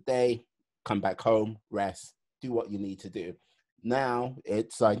rest of the day, come back home, rest, do what you need to do. Now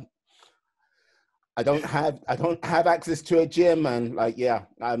it's like I don't have access to a gym, and like, yeah,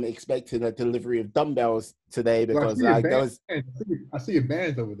 I'm expecting a delivery of dumbbells today because like those. I see your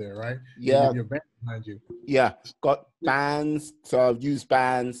bands over there, right? Yeah, your band behind you. Yeah, got bands, so I've used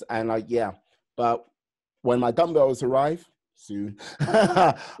bands, and like, yeah, but when my dumbbells arrive soon,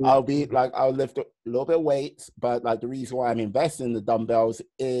 I'll lift a little bit of weights. But like the reason why I'm investing in the dumbbells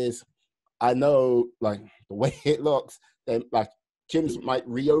is I know like the way it looks, then like gyms might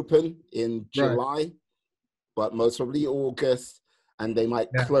reopen in July, but most probably August, and they might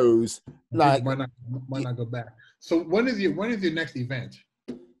close. Like might not go back. So when is your next event?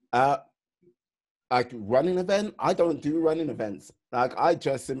 Like running event, I don't do running events. Like I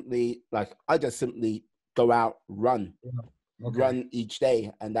just simply go out, run each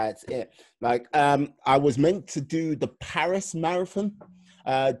day, and that's it. Like I was meant to do the Paris Marathon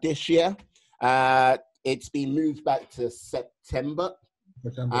this year. It's been moved back to September.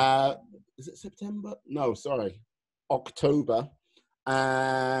 Is it September? No, sorry, October.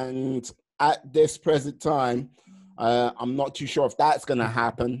 And at this present time, I'm not too sure if that's going to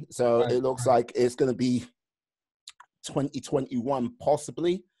happen. So it looks like it's going to be 2021,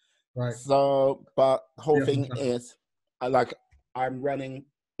 possibly. Right. So, but the whole thing is, I'm running,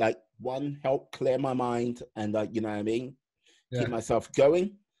 like, one, help clear my mind and, like, you know what I mean? Keep myself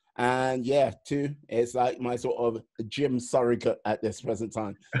going. And yeah, two, it's like my sort of gym surrogate at this present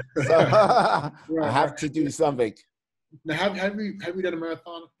time. So I have to do something. Now, have you done a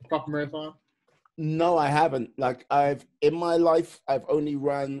proper marathon? No, I haven't. Like in my life, I've only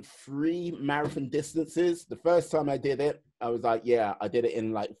run 3 marathon distances. The first time I did it, I was like, yeah, I did it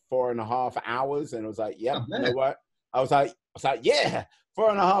in like 4.5 hours. And I was like, yep, you know what? I was like, yeah,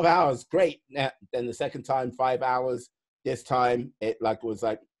 4.5 hours. Great. Then the second time, 5 hours. This time it was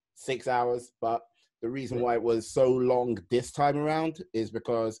like 6 hours. But the reason why it was so long this time around is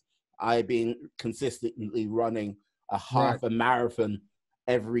because I've been consistently running a half a marathon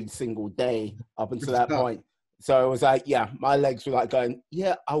every single day up until that point. So it was like, yeah, my legs were like going,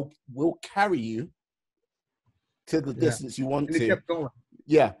 yeah, we'll carry you to the distance you want to. Kept going.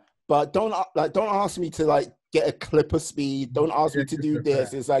 Yeah, but don't ask me to like get a clip of speed. Don't ask me to do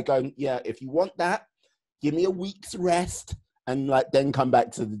this. It's like going, yeah, if you want that, give me a week's rest and like then come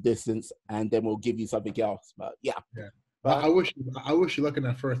back to the distance, and then we'll give you something else. But yeah. But I wish you luck in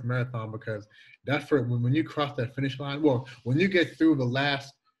that first marathon, because when you cross that finish line, well, when you get through the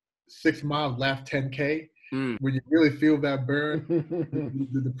last 6 miles, last 10K, when you really feel that burn,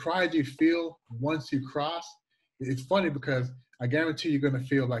 the pride you feel once you cross, it's funny because I guarantee you're going to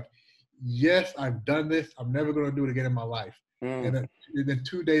feel like, yes, I've done this. I'm never going to do it again in my life. And then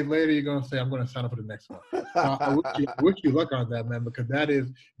 2 days later, you're going to say, I'm going to sign up for the next one. So I wish you luck on that, man, because that is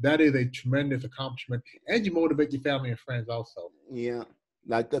a tremendous accomplishment. And you motivate your family and friends also. Yeah.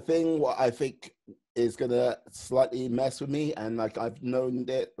 Like the thing, what I think is going to slightly mess with me, and like I've known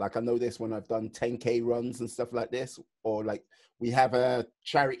it, like I know this when I've done 10K runs and stuff like this, or like we have a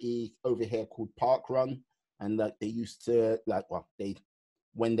charity over here called Park Run, and like they used to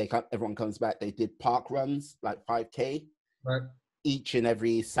when everyone comes back, they did park runs, like 5K. Right. Each and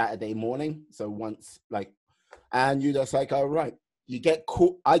every Saturday morning. So once and you just like, all right, I get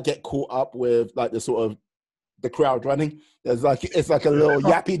caught up with like the sort of the crowd running. It's like a little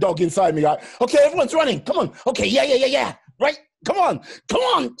yappy dog inside me. Like, okay, everyone's running. Come on. Okay, yeah. Right? Come on.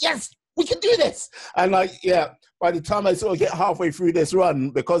 Yes, we can do this. And like, yeah, by the time I sort of get halfway through this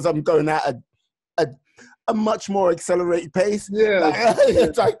run, because I'm going at a much more accelerated pace. Yeah.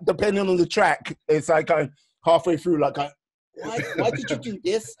 It's like, depending on the track, it's like going halfway through, like, why did you do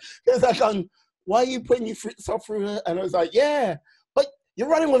this? It's like, why are you putting yourself through it? And I was like, yeah, but you're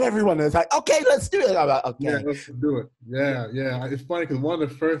running with everyone. And it's like, okay, let's do it. I'm like, okay. Yeah, let's do it. Yeah. It's funny because one of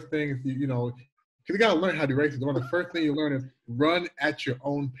the first things, you know, because you got to learn how to race. One of the first things you learn is run at your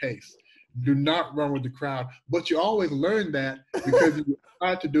own pace. Do not run with the crowd. But you always learn that because you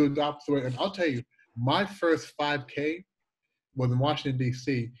try to do it the opposite way. And I'll tell you, my first 5K was in Washington,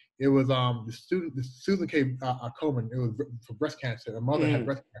 D.C. It was Susan K. Komen. It was for breast cancer. Her mother had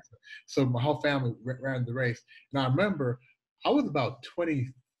breast cancer. So my whole family ran the race. And I remember I was about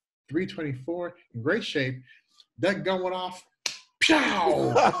 23, 24, in great shape. That gun went off.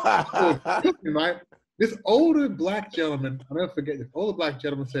 Pow! Right? This older black gentleman, I'll never forget this, older black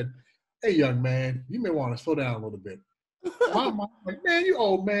gentleman said, "Hey, young man, you may want to slow down a little bit." My mom like, "Man, you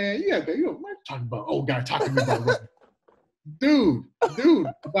old man. You talking about old guy talking to me about running." Dude,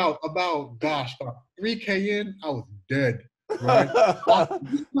 about 3K in, I was dead, right?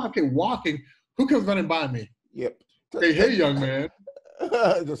 Walking. Who comes running by me? Yep. Hey, young man.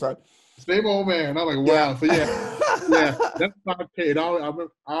 Just like, same old man. I'm like, wow. So yeah, that's 5K. I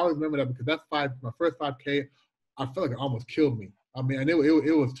always remember that because that's my first 5K. I felt like it almost killed me. I mean, and it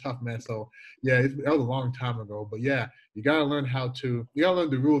was tough, man. So yeah, that was a long time ago. But yeah, you gotta learn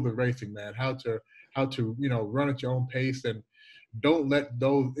the rules of racing, man. How to run at your own pace and don't let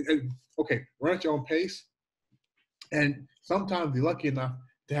those. Okay, run at your own pace, and sometimes you're lucky enough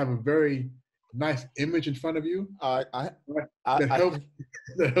to have a very nice image in front of you. That helps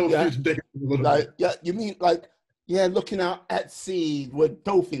you to take a little bit. Yeah, you mean like. Yeah, looking out at sea with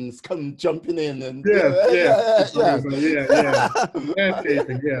dolphins come jumping in and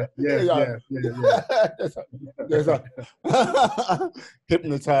landscaping, There's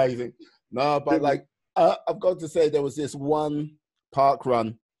hypnotizing. No, but like I've got to say there was this one park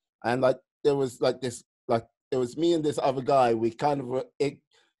run, and like there was like this, like it was me and this other guy. We kind of it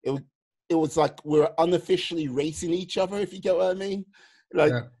was like we were unofficially racing each other, if you get what I mean.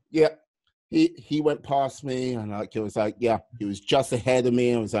 Like He went past me and like it was like, yeah, he was just ahead of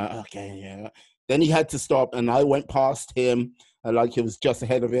me. I was like, okay, yeah. Then he had to stop and I went past him and like it was just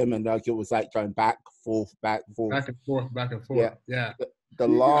ahead of him and like it was like going back and forth. Back and forth. Yeah. The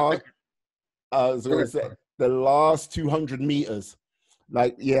last I was gonna say the last 200 meters,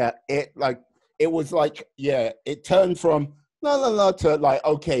 like it was like it turned from no to like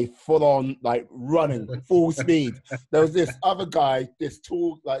okay, full on like running full speed. There was this other guy, this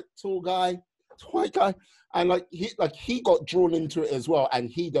white guy, and like he got drawn into it as well, and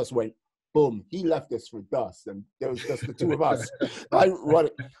he just went boom. He left us for dust, and there was just the two of us. Like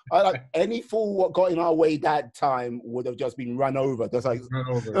any fool what got in our way that time would have just been run over. That's like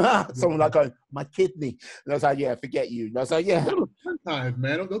someone like going, my kidney. And I was like, yeah, forget you. And I was like, yeah. Those are fun times,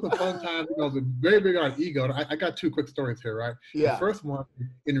 man. Those are fun times. The very big on ego. I got two quick stories here, right? Yeah. The first one,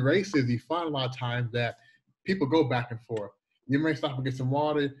 in races, you find a lot of times that people go back and forth. You may stop and get some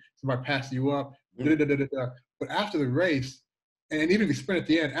water. Somebody passes you up. But after the race, and even if you sprint at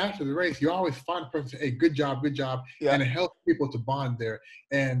the end, after the race, you always find a person say, hey, good job. Yeah. And it helps people to bond there.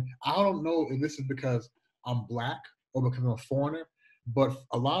 And I don't know if this is because I'm black or because I'm a foreigner, but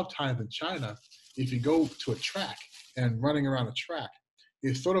a lot of times in China, if you go to a track and running around a track,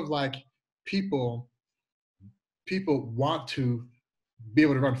 it's sort of like people want to be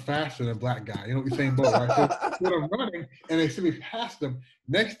able to run faster than a black guy. You know what you're saying, both, right? So when I'm running and they see me pass them,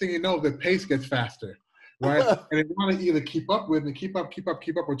 next thing you know, the pace gets faster. Right? And they want to either keep up with me, keep up,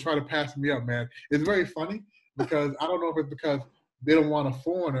 or try to pass me up, man. It's very funny because I don't know if it's because they don't want a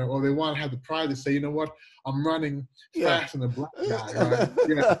foreigner or they want to have the pride to say, you know what, I'm running faster than a black guy, right?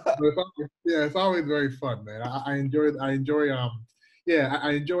 It's always very fun, man. I enjoy the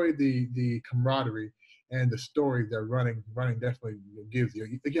camaraderie and the stories that running definitely gives you.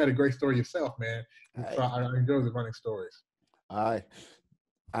 You had a great story yourself, man. So I enjoy the running stories.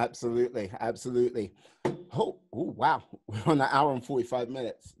 Absolutely. Oh, wow. We're on an hour and 45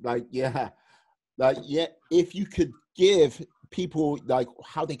 minutes. If you could give people like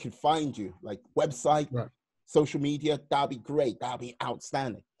how they can find you, like website, social media, that'd be great. That'd be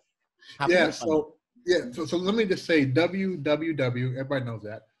outstanding. So let me just say www, everybody knows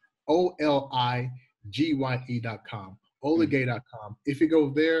that, OLIGYE.com, Oligye.com. If you go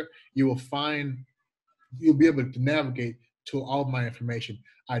there, you'll be able to navigate to all of my information.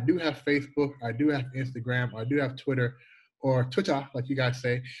 I do have Facebook, I do have Instagram, I do have Twitter, or Twitter, like you guys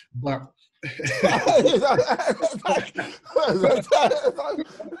say, but that's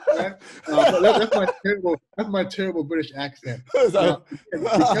my terrible British accent. Because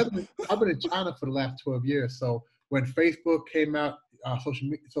I've been in China for the last 12 years, so when Facebook came out,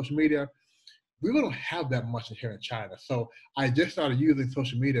 social media, we really don't have that much here in China. So I just started using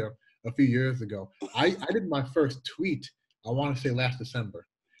social media a few years ago. I did my first tweet, I want to say last December.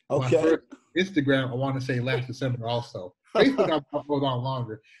 Okay. My first Instagram, I want to say last December also. Facebook, I'll go on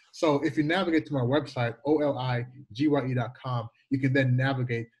longer. So if you navigate to my website, oligye.com, you can then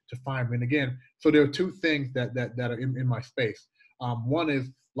navigate to find me. And again, so there are two things that are in my space. One is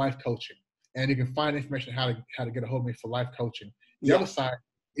life coaching, and you can find information how to get a hold of me for life coaching. The other side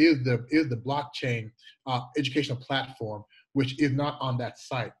is the blockchain educational platform, which is not on that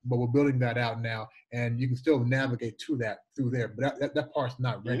site, but we're building that out now, and you can still navigate to that through there. But that part's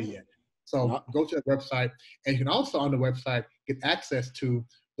not ready yet. So go to the website, and you can also on the website get access to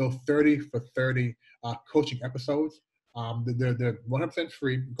those 30 for 30 coaching episodes. They're 100%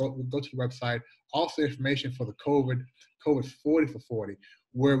 free. Go to the website. Also information for the COVID 40 for 40,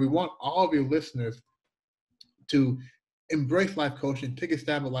 where we want all of your listeners to embrace life coaching, take a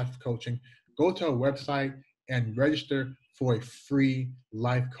stab at life coaching, go to our website and register for a free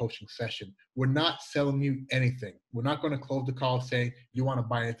life coaching session. We're not selling you anything. We're not going to close the call saying you want to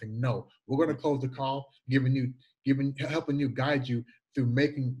buy anything. No, we're going to close the call helping you, guide you through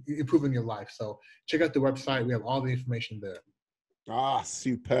improving your life. So check out the website. We have all the information there.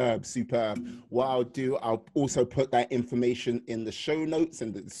 Superb. What I'll do, I'll also put that information in the show notes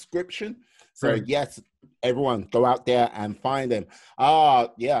and the description. So yes, everyone go out there and find them. I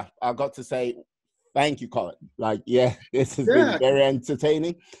got to say, thank you, Colin. This has been very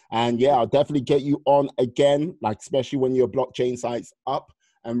entertaining. And I'll definitely get you on again, especially when your blockchain site's up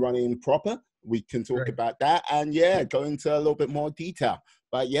and running proper. We can talk about that and go into a little bit more detail.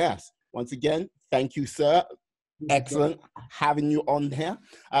 But yes, once again, thank you, sir. Excellent having you on here.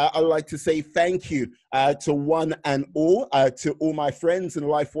 I'd like to say thank you to one and all, to all my friends and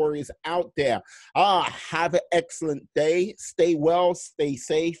life warriors out there. Have an excellent day. Stay well, stay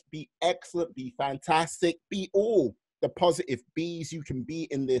safe, be excellent, be fantastic, be all the positive bees you can be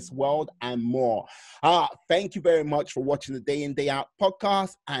in this world and more. Thank you very much for watching the Day In, Day Out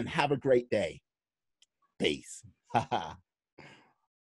podcast and have a great day. Peace.